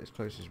 let's get as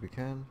close as we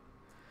can.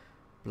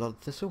 Blood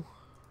thistle.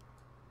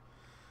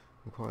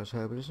 Requires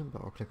herbalism,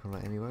 but I'll click on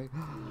that anyway.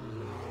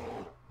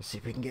 Let's see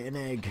if we can get an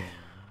egg.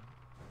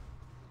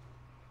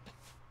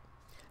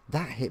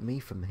 That hit me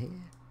from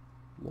here?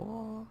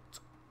 What?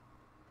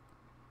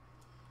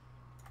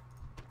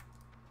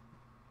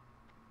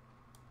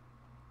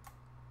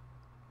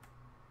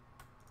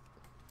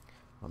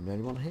 I'm the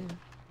only one here.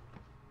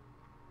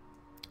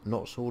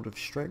 Not sword of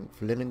strength,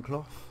 linen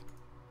cloth.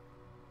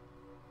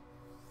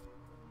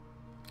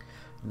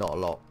 Not a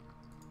lot.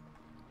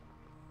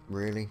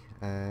 Really.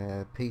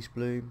 Peace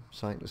bloom,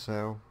 something to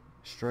sell.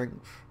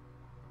 Strength.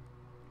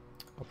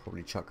 I'll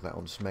probably chuck that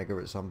on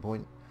Smegger at some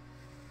point.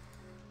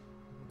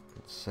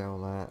 Sell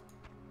that.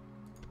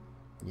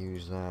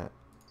 Use that.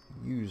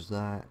 Use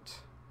that.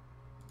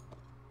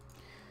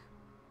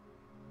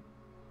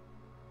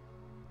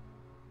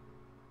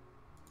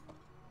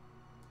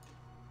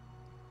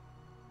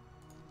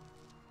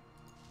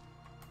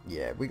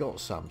 Yeah, we got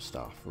some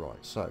stuff. Right,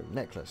 so,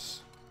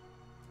 necklace.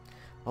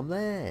 I'm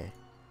there.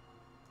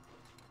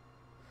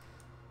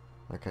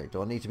 Okay,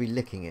 do I need to be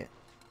licking it?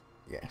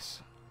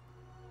 Yes.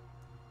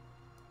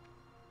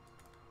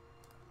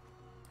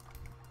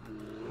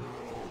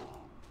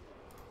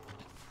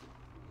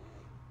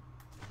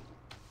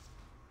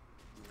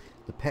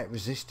 The pet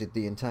resisted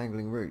the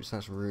entangling roots.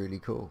 That's really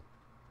cool.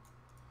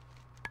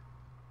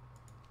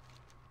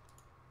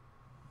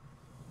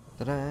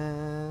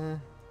 Ta-da!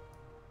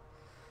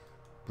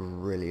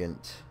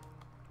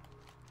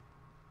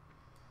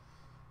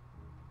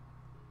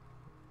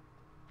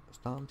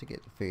 Starting to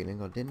get the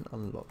feeling I didn't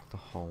unlock the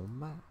whole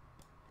map.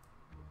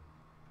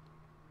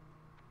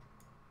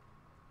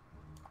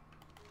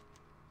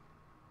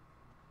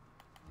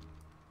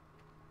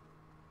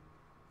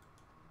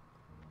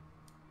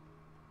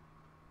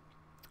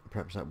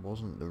 Perhaps that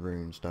wasn't the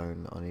rune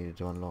stone that I needed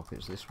to unlock,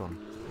 it's this one.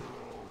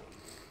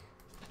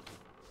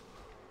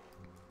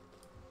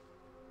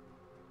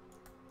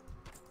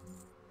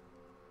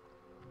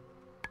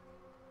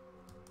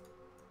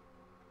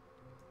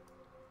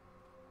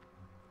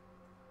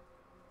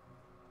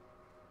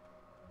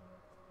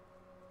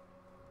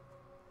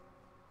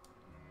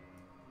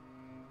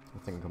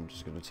 I think I'm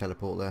just going to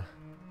teleport there.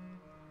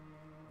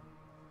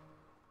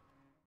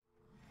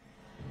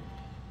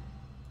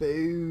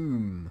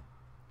 Boom!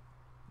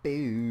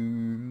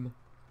 Boom!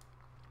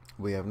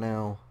 We have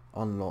now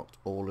unlocked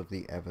all of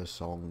the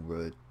Eversong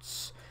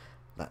roots.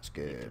 That's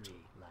good.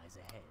 Victory lies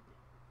ahead.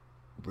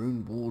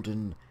 Rune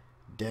Warden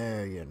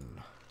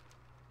Lordaeron.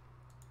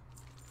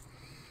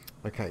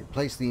 Okay,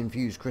 place the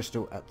infused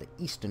crystal at the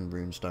eastern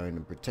runestone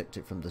and protect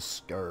it from the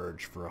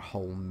scourge for a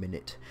whole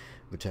minute.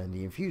 Return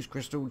the infused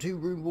crystal to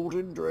Rune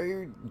Warden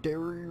Lordaeron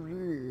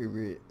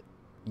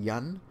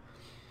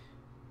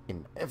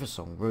in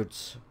Eversong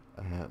Woods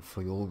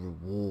for your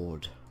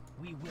reward.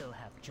 We will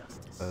have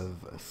justice.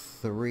 Of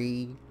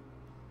 3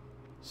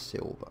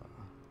 silver.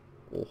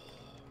 Oh.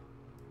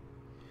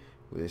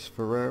 With this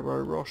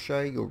Ferrero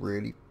Rocher, you're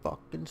really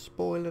fucking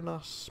spoiling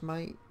us,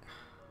 mate.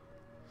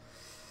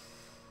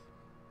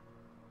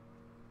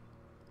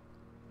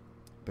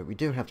 But we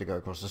do have to go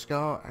across the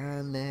scar,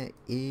 and there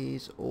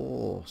is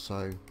ore,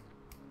 so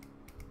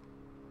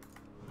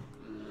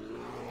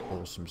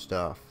awesome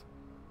stuff.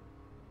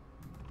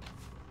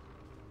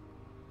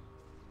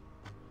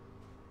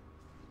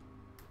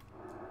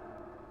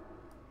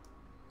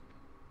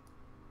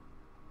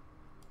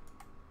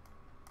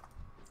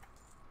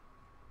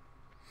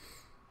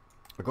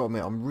 I gotta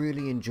admit, I'm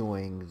really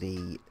enjoying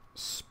the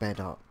sped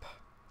up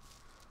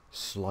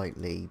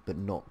slightly but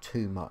not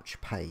too much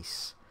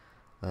pace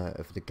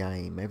of the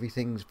game.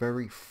 Everything's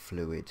very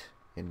fluid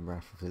in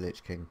Wrath of the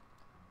Lich King.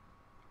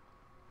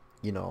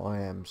 You know,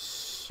 I am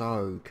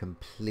so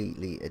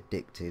completely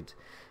addicted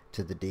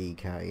to the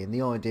DK, and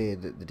the idea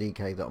that the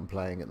DK that I'm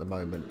playing at the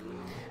moment,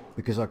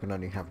 because I can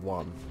only have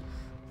one,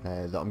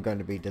 that I'm going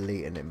to be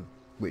deleting him,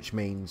 which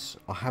means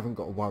I haven't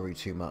got to worry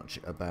too much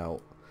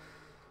about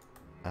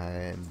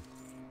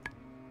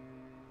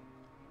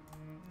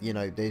you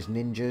know, there's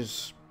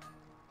ninjas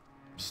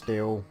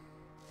still.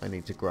 They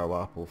need to grow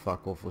up or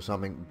fuck off or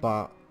something,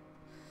 but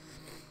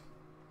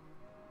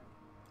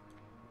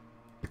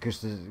because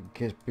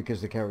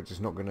the character's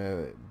not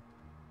gonna,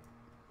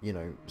 you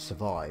know,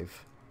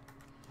 survive,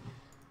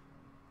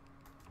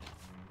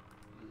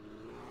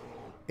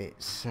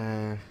 it's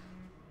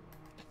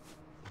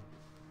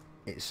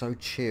so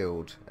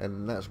chilled,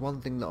 and that's one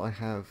thing that I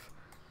have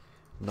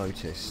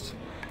noticed.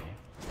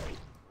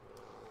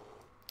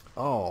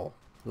 Oh,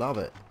 love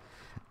it.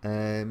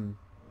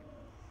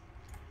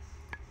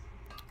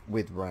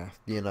 With Wrath,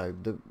 you know,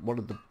 one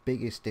of the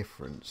biggest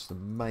difference, the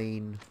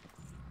main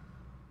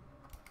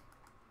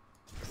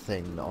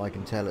thing that I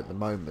can tell at the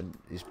moment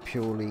is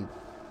purely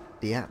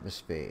the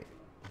atmosphere.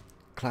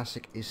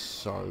 Classic is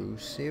so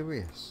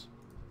serious.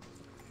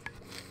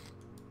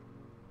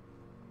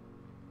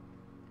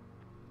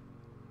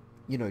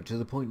 You know, to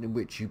the point in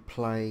which you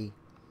play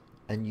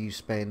and you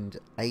spend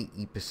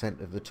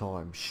 80% of the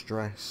time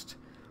stressed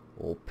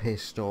or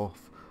pissed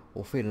off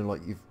or feeling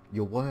like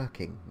you're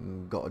working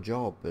and got a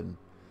job, and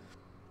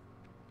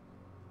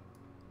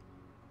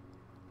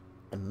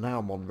now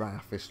I'm on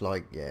Wrath, it's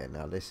like, yeah,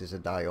 now this is a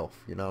day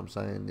off, you know what I'm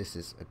saying? This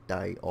is a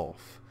day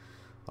off.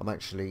 I'm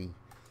not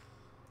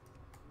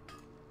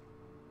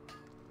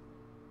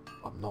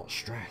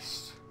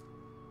stressed.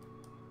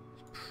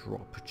 It's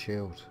proper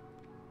chilled.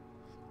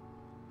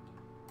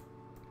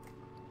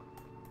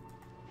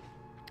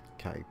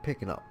 Okay,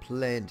 picking up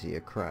plenty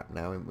of crap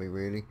now, ain't we,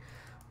 really?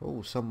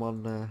 Oh,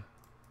 someone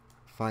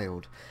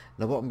failed.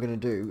 Now what I'm going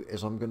to do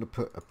is I'm going to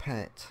put a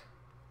pet.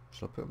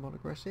 Shall I put him on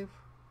aggressive?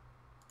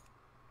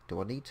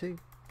 Do I need to?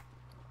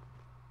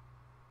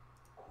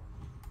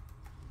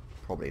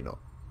 Probably not.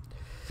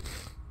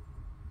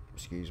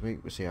 Excuse me,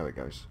 we'll see how it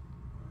goes.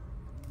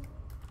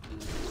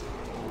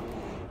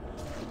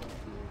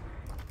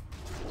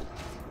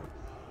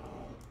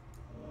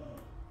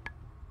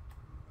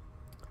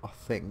 I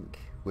think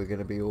we're going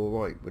to be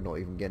alright. We're not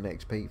even getting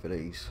XP for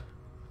these.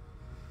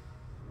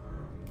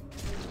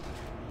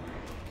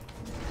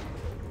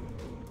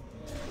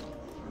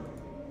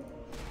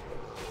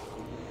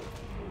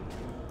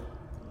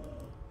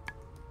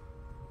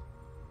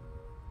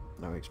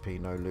 No XP,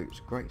 no loot.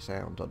 Great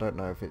sound. I don't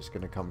know if it's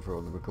going to come through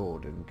on the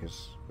recording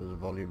because there's the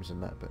volumes in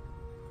that, but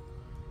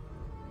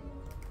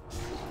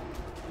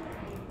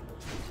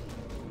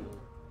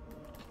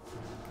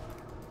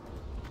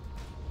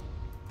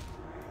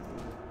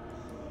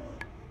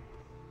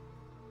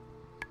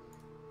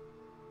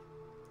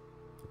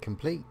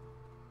complete.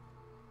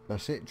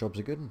 That's it. Job's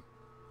a good one.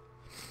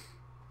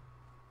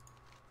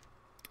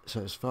 So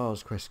as far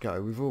as quests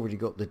go, we've already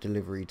got the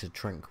delivery to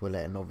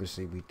Tranquilette, and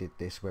obviously we did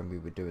this when we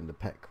were doing the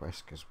pet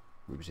quest because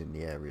we was in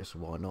the area, so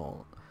why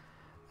not?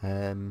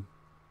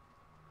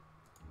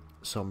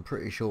 So I'm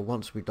pretty sure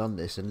once we've done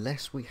this,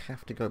 unless we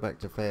have to go back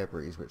to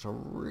Fairbreeze, which I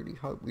really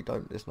hope we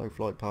don't, there's no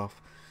flight path,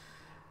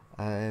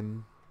 our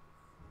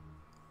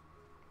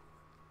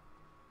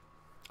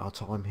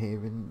time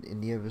here in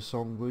the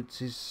Eversong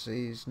Woods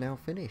is now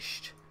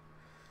finished.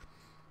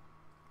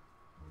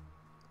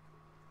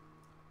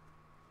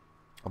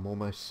 I'm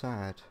almost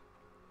sad.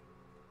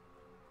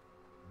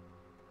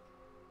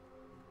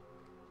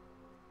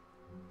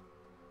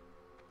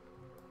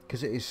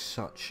 Because it is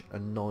such a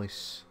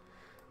nice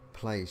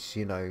place,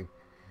 you know.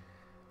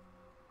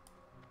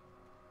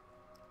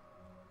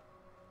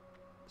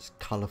 It's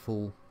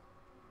colourful.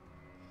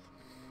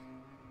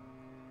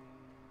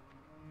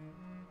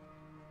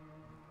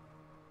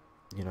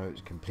 You know,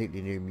 it's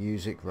completely new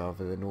music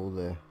rather than all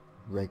the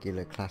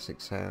regular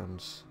classic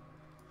sounds.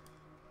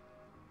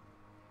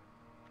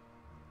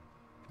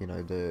 You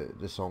know,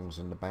 the songs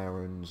and the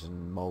Barons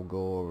and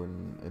Mulgore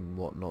and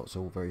whatnot's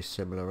all very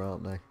similar,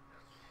 aren't they?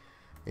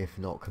 If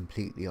not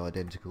completely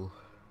identical.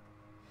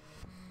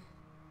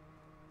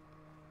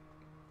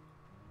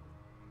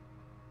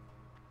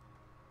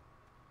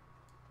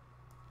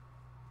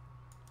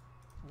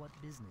 What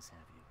business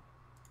have you?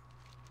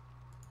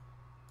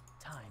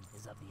 Time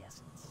is of the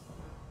essence.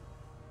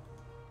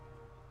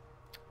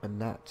 And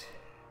that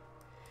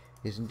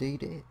is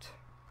indeed it.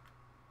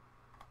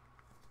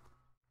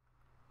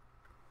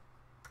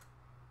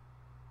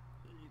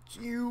 It's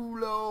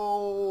Yulo!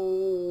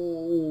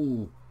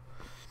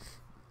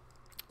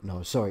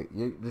 No, sorry,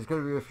 there's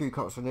going to be a few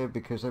cuts on here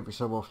because every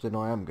so often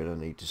I am going to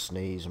need to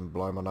sneeze and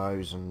blow my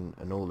nose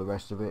and all the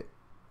rest of it.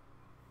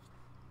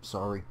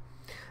 Sorry.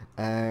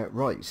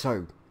 Right,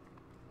 so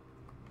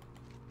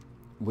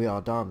we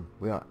are done.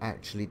 We are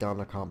actually done.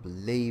 I can't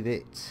believe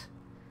it.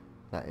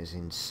 That is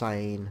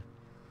insane.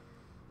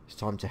 It's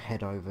time to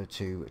head over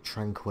to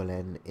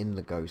Tranquilette in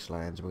the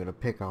Ghostlands. We're going to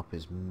pick up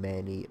as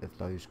many of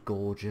those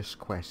gorgeous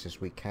quests as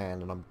we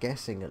can, and I'm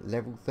guessing at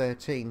level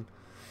 13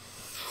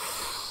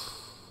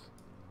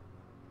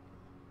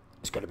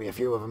 it's going to be a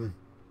few of them.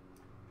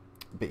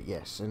 But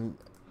yes, and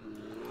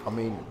I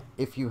mean,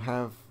 if you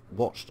have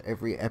watched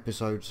every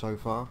episode so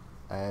far,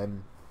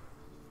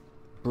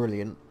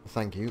 brilliant,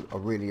 thank you, I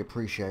really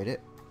appreciate it.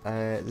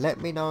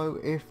 Let me know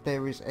if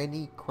there is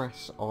any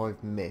quests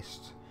I've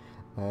missed,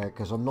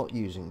 because I'm not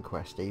using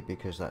Questy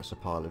because that's a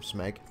pile of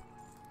smeg,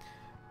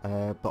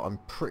 but I'm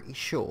pretty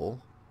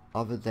sure,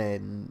 other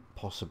than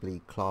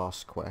possibly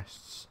class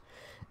quests,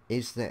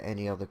 is there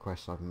any other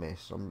quests I've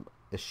missed? I'm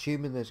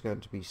assuming there's going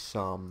to be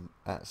some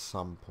at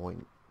some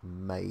point,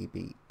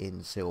 maybe in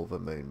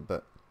Silvermoon,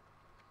 but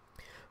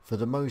for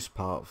the most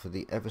part, for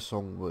the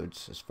Eversong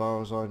Woods, as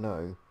far as I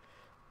know,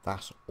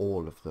 that's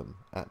all of them,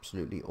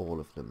 absolutely all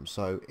of them.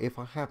 So if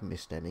I have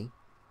missed any,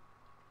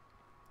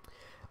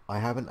 I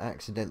haven't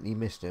accidentally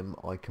missed them,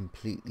 I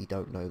completely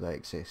don't know they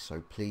exist,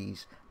 so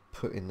please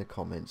put in the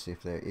comments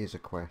if there is a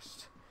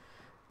quest.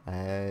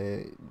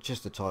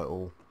 Just the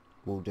title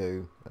will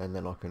do, and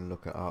then I can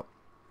look it up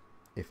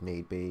if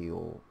need be,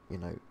 or you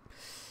know.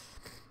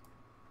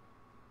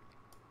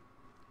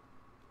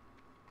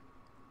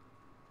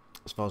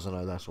 As far as I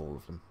know, that's all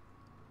of them,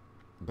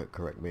 but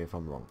correct me if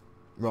I'm wrong.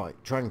 Right,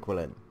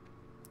 Tranquilette.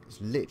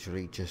 It's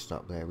literally just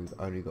up there. We've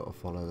only got to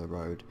follow the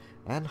road.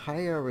 And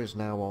Haya is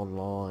now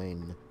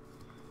online.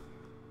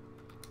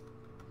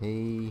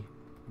 He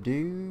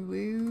do.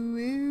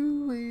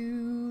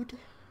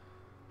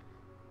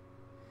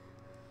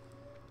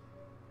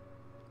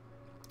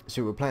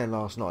 So we were playing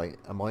last night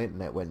and my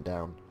internet went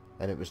down,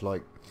 and it was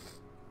like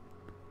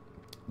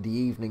the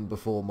evening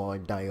before my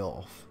day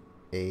off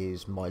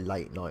is my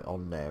late night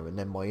on there, and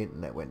then my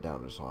internet went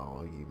down. It's like,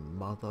 oh, you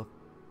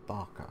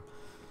motherfucker,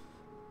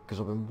 because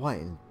I've been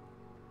waiting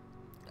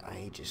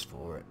ages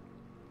for it.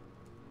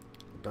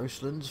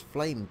 Ghostlands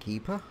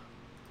Flamekeeper.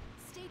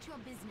 State your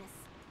business.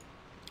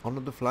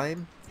 Honor the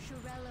Flame.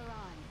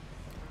 Lordaeron.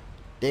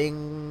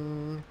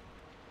 Ding.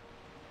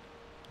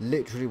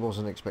 Literally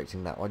wasn't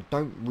expecting that. I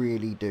don't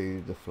really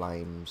do the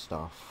flame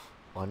stuff.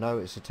 I know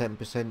it's a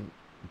 10%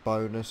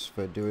 bonus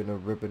for doing a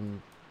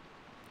ribbon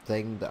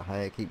thing that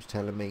Haya keeps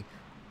telling me.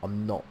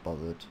 I'm not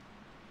bothered.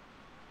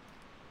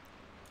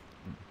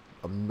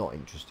 I'm not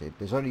interested.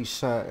 There's only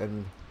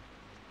certain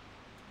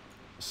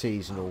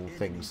seasonal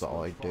things that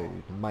I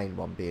do, the main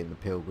one being the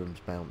Pilgrim's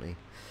Bounty.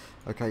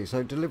 Okay,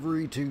 so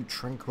delivery to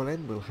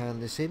Tranquilette, we'll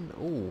hand this in.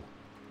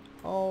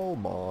 Oh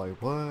my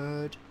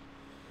word.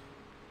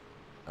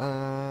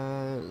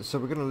 So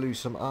we're going to lose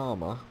some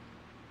armour,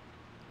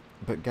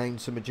 but gain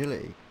some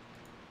agility.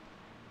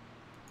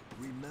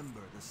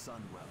 Remember the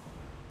sun well.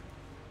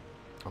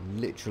 I'm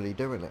literally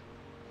doing it.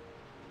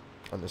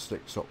 And the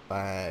slick sock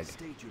bag.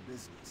 State your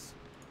business.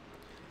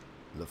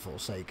 The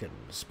Forsaken.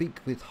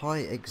 Speak with High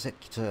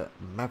Executor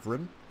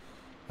Mavrin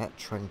at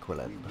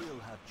Tranquilette. We will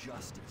have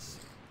justice.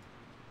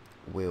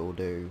 Will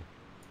do.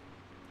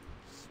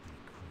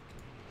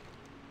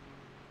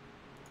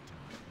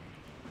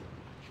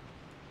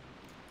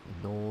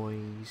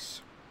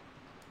 Noise.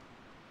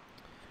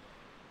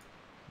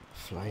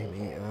 Flame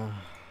eater.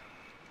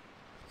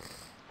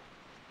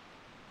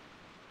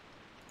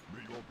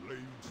 May your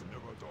blades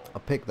never dull. I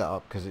picked that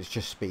up because it's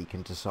just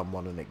speaking to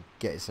someone and it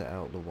gets it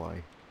out of the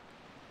way.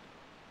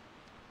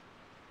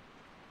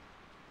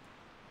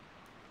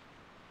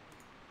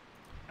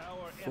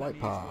 Our Flight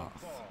enemies path.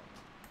 will fall.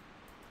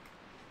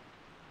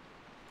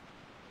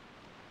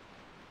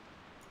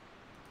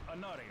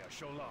 Anaria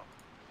Shola.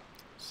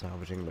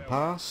 Salvaging the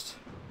past.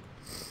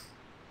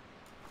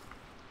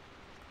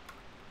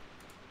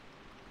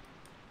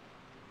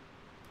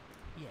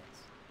 Yes.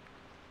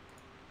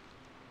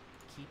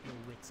 Keep your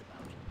wits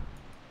about you.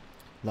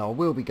 Now I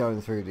will be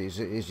going through these.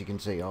 As you can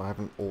see, I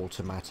haven't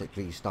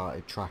automatically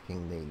started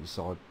tracking these,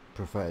 so I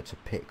prefer to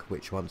pick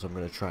which ones I'm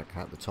going to track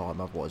at the time,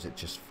 otherwise it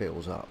just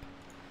fills up.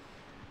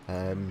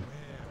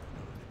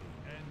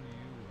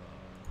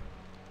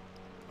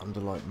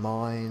 Underlight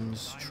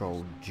Mines,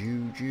 Troll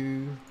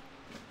Juju.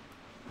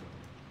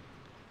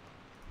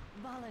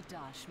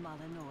 Baladash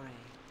Malinore.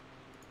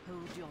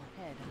 Hold your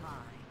head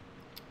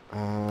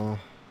high.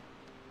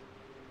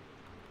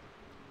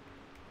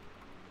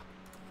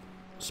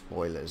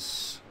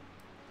 Spoilers.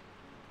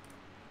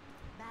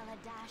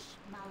 Baladash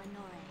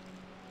Malinore.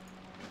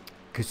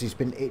 Because he's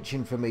been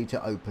itching for me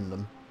to open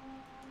them.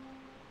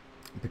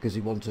 Because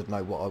he wanted to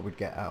know what I would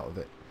get out of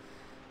it.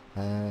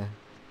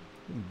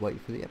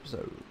 Wait for the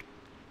episode.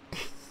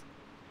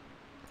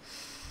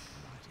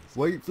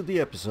 Wait for the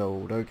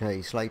episode.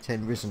 Okay, slay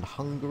 10 Risen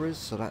Hungerers,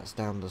 so that's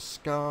down the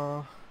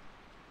Scar.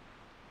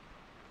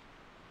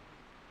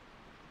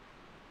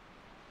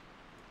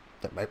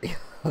 That might be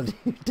hard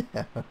you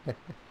down.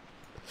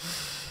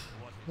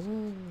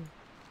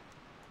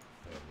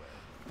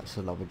 That's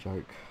another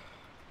joke.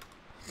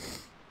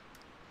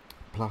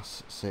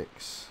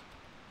 +6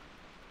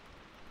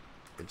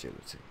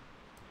 agility.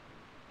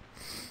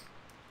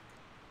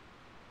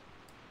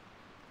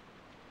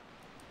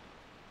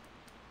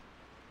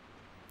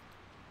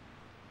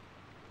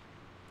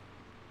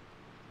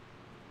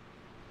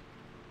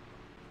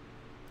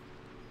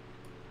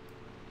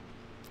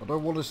 I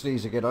don't want to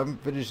sneeze again. I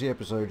haven't finished the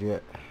episode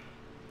yet.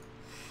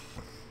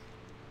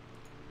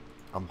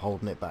 I'm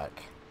holding it back.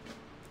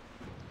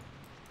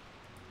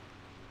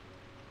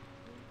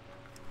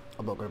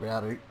 I'm not going to be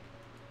able to.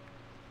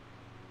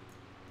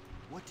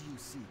 What do you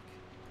seek?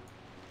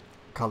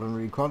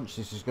 Culinary crunch.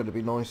 This is going to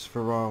be nice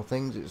for our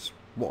things. It's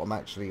what I'm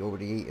actually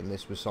already eating.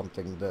 This was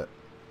something that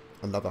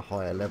another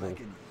higher level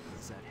Reckoning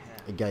is at hand.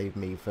 gave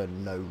me for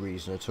no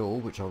reason at all,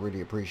 which I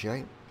really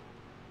appreciate.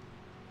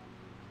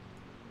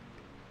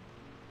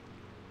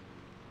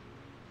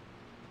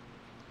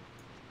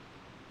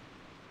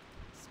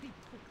 Speak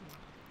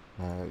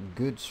quickly.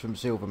 Goods from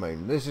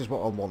Silvermoon. This is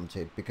what I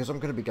wanted, because I'm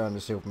going to be going to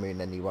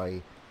Silvermoon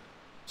anyway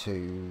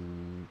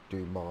to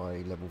do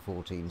my level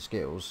 14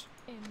 skills.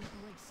 Embrace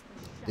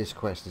the shadow. This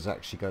quest is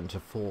actually going to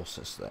force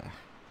us there.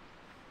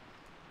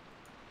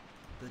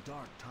 The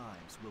dark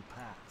times will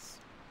pass.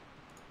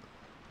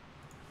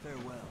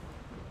 Farewell.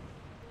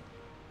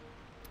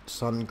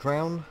 Sun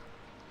Crown.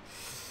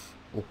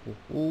 Oh, oh,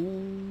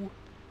 oh.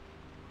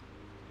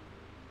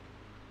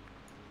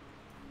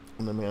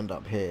 And then we end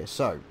up here.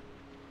 So,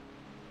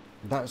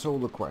 that's all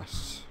the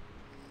quests.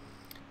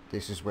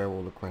 This is where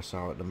all the quests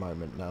are at the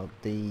moment. Now,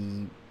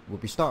 we'll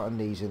be starting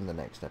these in the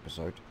next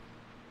episode.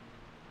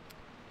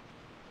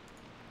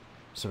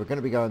 So we're going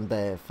to be going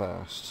there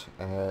first.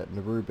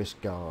 Narubis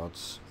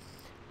Guards.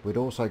 We'd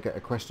also get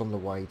a quest on the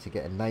way to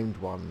get a named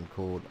one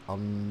called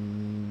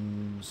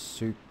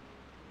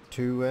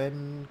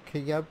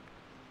Unsutuenkiyab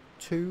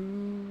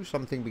 2,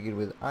 something beginning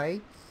with A.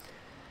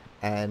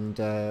 And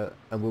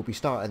we'll be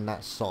starting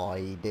that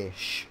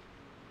side-ish,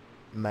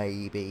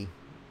 maybe.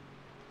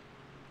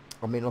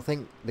 I mean, I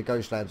think the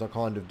Ghostlands, I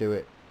kind of do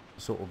it,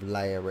 sort of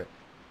layer it,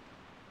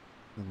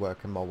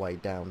 working my way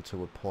down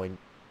to a point,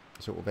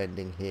 sort of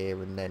ending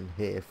here and then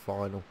here,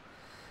 final.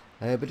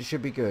 But it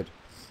should be good.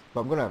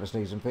 But I'm going to have a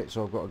sneeze and fit,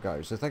 so I've got to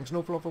go. So thanks an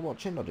awful lot for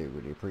watching. I do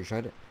really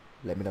appreciate it.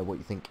 Let me know what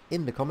you think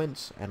in the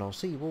comments, and I'll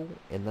see you all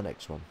in the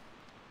next one.